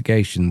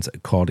investigations,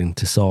 according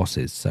to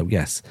sources. So,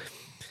 yes,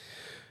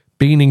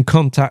 being in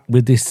contact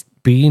with this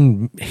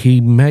being, he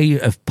may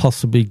have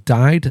possibly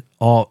died,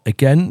 or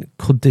again,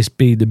 could this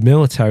be the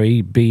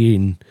military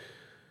being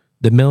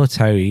the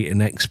military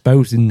and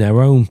exposing their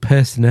own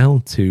personnel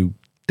to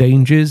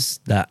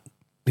dangers that,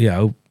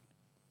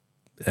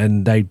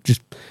 and they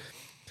just,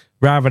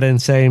 rather than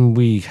saying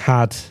we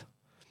had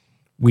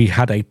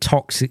a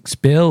toxic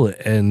spill,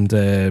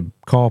 and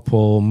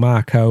Corporal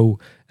Marco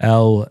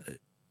L.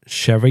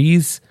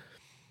 Chavez,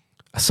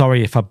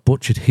 sorry if I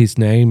butchered his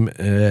name,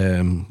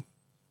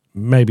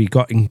 maybe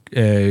got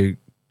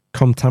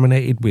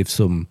contaminated with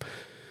some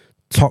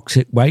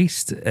toxic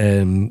waste,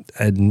 and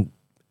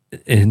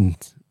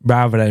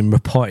rather than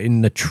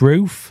reporting the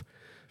truth,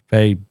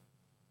 they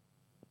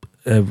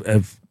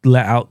have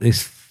let out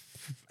this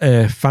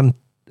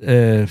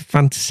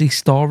fantasy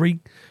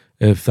story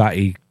of that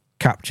he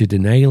captured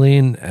an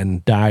alien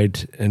and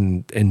died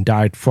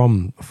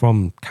from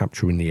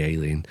capturing the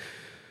alien.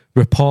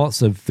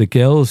 Reports of the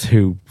girls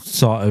who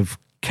sort of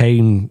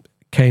came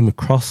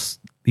across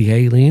the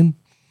alien,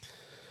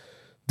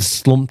 the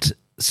slumped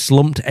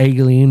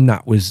alien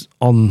that was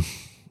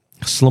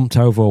slumped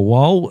over a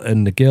wall,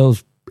 and the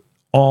girls'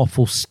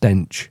 awful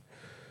stench,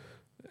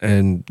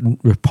 and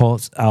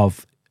reports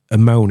of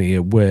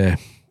ammonia where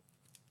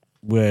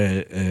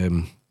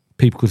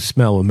people could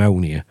smell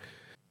ammonia.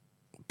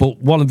 But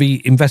one of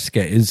the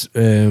investigators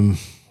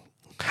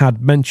had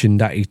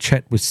mentioned that he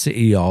checked with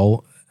City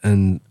Hall,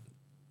 and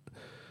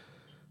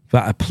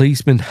that a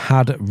policeman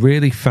had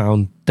really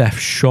found death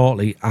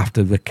shortly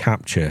after the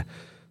capture.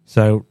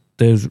 So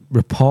there's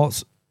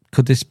reports.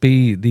 Could this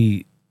be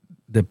the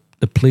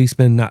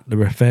policeman that they're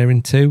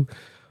referring to?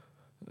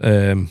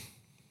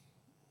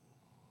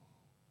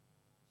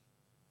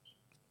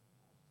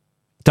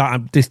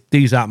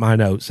 These aren't my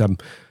notes. I'm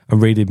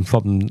reading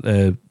from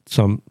the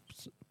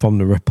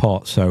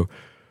report. So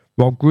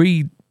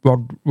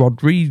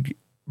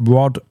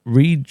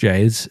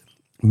Rodriguez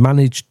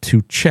managed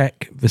to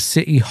check the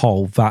City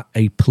Hall that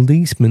a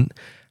policeman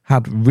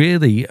had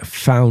really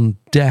found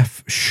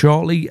death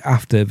shortly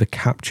after the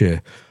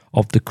capture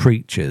of the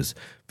creatures.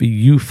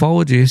 The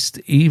ufologist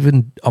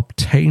even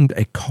obtained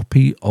a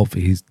copy of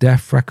his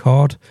death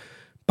record,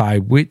 by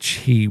which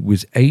he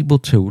was able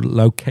to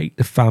locate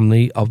the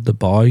family of the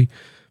boy.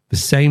 The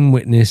same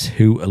witness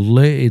who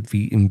alerted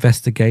the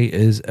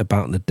investigators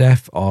about the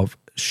death of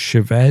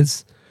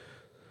Chavez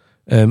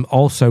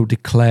also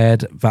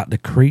declared that the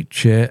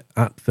creature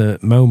at the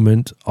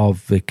moment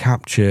of the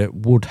capture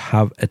would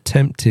have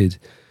attempted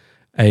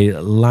a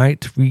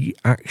light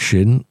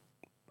reaction,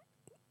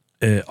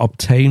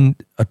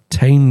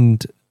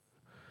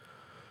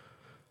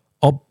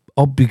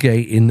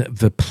 obligating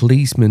the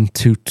policeman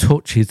to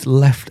touch his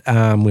left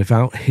arm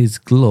without his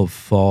glove.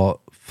 For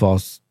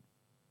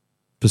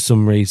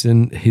some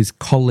reason, his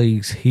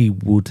colleagues, he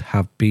would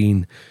have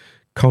been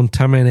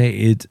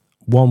contaminated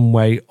one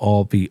way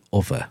or the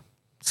other.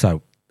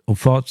 So,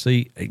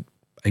 unfortunately,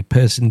 a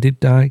person did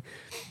die.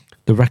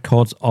 There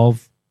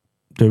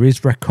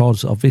is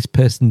records of this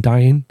person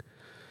dying.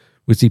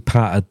 Was he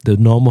part of the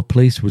normal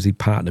police? Was he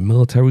part of the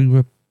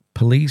military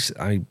police?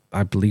 I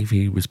believe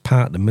he was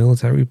part of the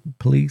military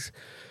police.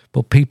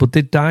 But people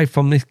did die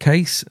from this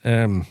case.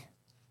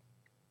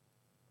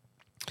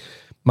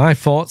 My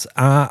thoughts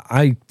are,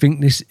 I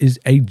think this is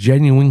a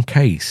genuine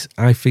case.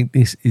 I think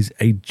this is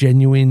a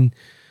genuine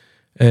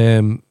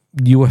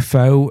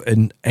UFO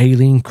and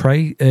alien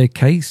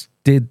case.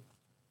 Did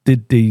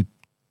the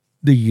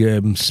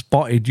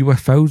spotted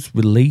UFOs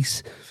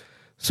release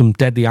some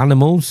deadly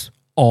animals,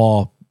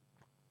 or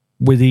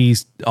were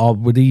these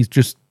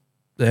just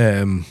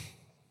or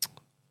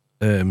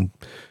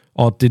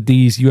did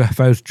these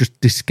UFOs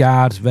just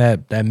discard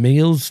their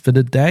meals for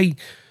the day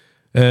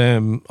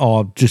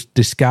or just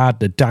discard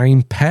the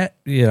dying pet.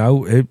 You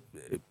know,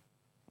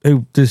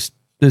 there's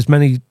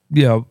many.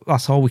 You know,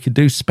 that's all we could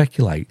do,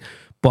 speculate.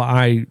 But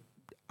I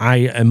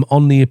am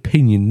on the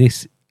opinion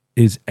this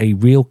is a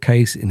real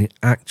case and it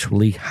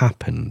actually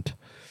happened.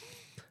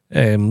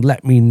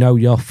 Let me know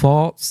your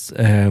thoughts.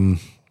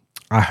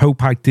 I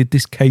hope I did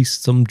this case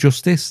some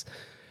justice.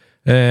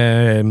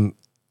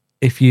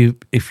 If you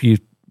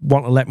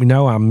want to let me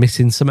know I'm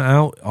missing something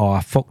out or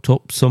I fucked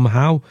up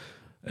somehow,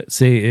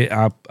 see,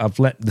 I've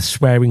let the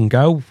swearing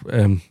go.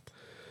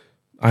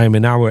 I am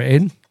an hour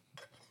in.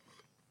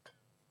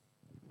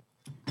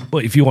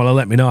 But if you want to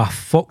let me know I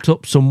fucked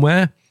up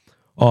somewhere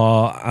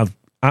or I've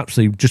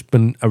actually just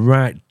been a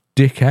right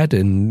dickhead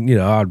and, you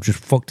know, I've just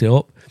fucked it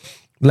up,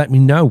 let me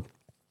know.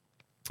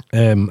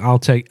 I'll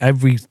take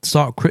every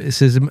sort of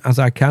criticism as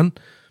I can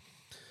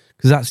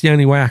because that's the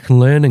only way I can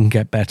learn and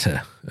get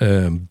better.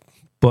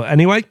 But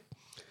anyway,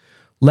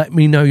 let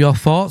me know your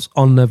thoughts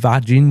on the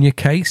Varginha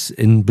case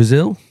in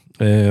Brazil.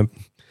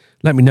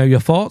 Let me know your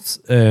thoughts.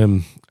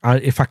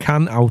 If I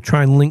can, I'll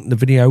try and link the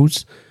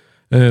videos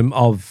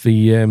of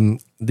the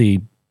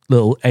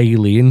little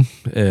alien.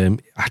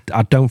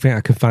 I don't think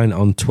I can find it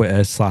on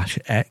Twitter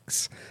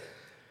 /X.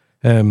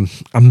 And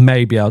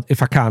maybe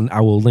if I can,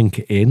 I will link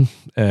it in.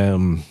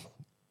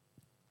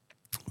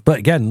 But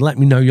again, let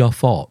me know your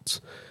thoughts.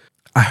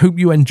 I hope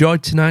you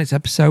enjoyed tonight's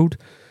episode,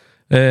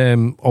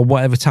 or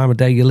whatever time of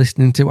day you're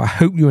listening to. I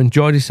hope you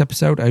enjoyed this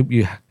episode. I hope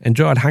you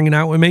enjoyed hanging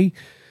out with me.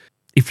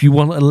 If you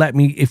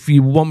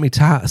want me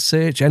to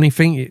search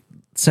anything,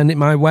 send it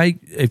my way.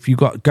 If you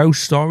got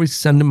ghost stories,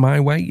 send them my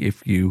way.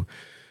 If you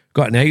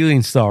got an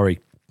alien story,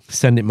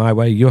 send it my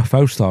way.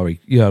 UFO story,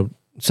 you know,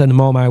 send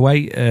them all my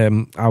way. I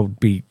would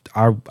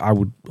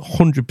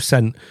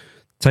 100%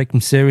 take them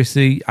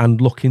seriously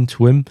and look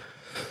into him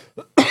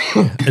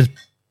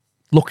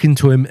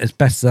as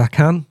best as I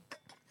can.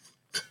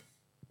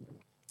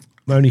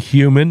 I'm only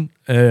human,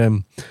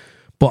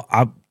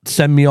 but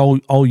send me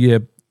all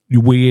your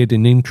weird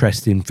and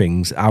interesting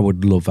things. I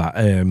would love that.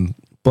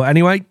 But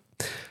anyway,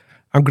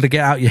 I'm going to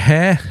get out your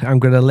hair. I'm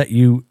going to let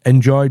you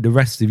enjoy the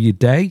rest of your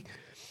day.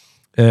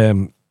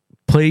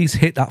 Please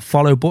hit that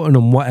follow button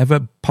on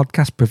whatever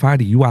podcast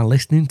provider you are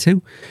listening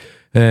to.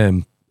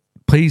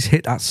 Please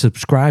hit that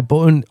subscribe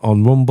button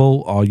on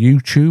Rumble or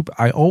YouTube.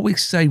 I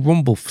always say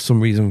Rumble for some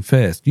reason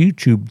first.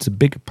 YouTube's a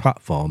bigger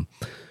platform,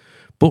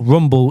 but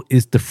Rumble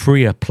is the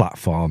freer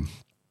platform.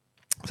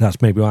 So that's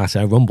maybe why I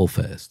say Rumble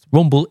first.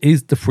 Rumble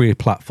is the freer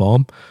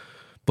platform,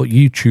 but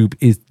YouTube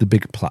is the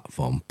bigger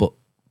platform. But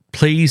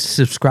please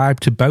subscribe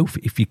to both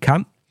if you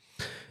can.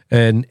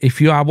 And if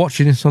you are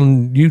watching this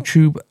on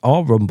YouTube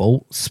or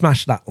Rumble,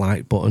 smash that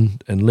like button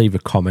and leave a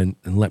comment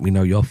and let me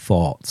know your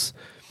thoughts.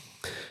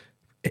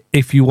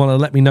 If you want to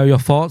let me know your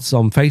thoughts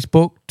on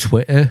Facebook,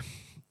 Twitter,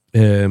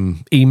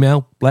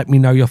 email, let me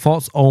know your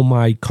thoughts. All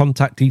my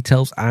contact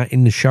details are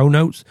in the show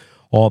notes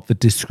or the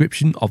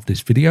description of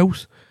this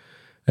videos.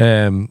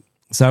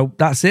 So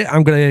that's it.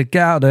 I'm going to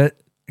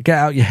get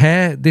out your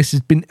hair. This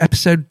has been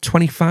episode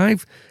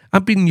 25.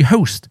 I've been your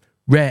host,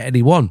 Rare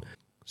Eddie One.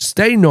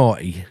 Stay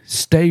naughty,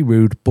 stay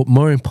rude, but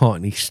more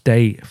importantly,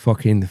 stay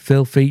fucking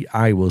filthy.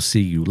 I will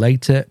see you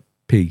later.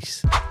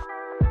 Peace.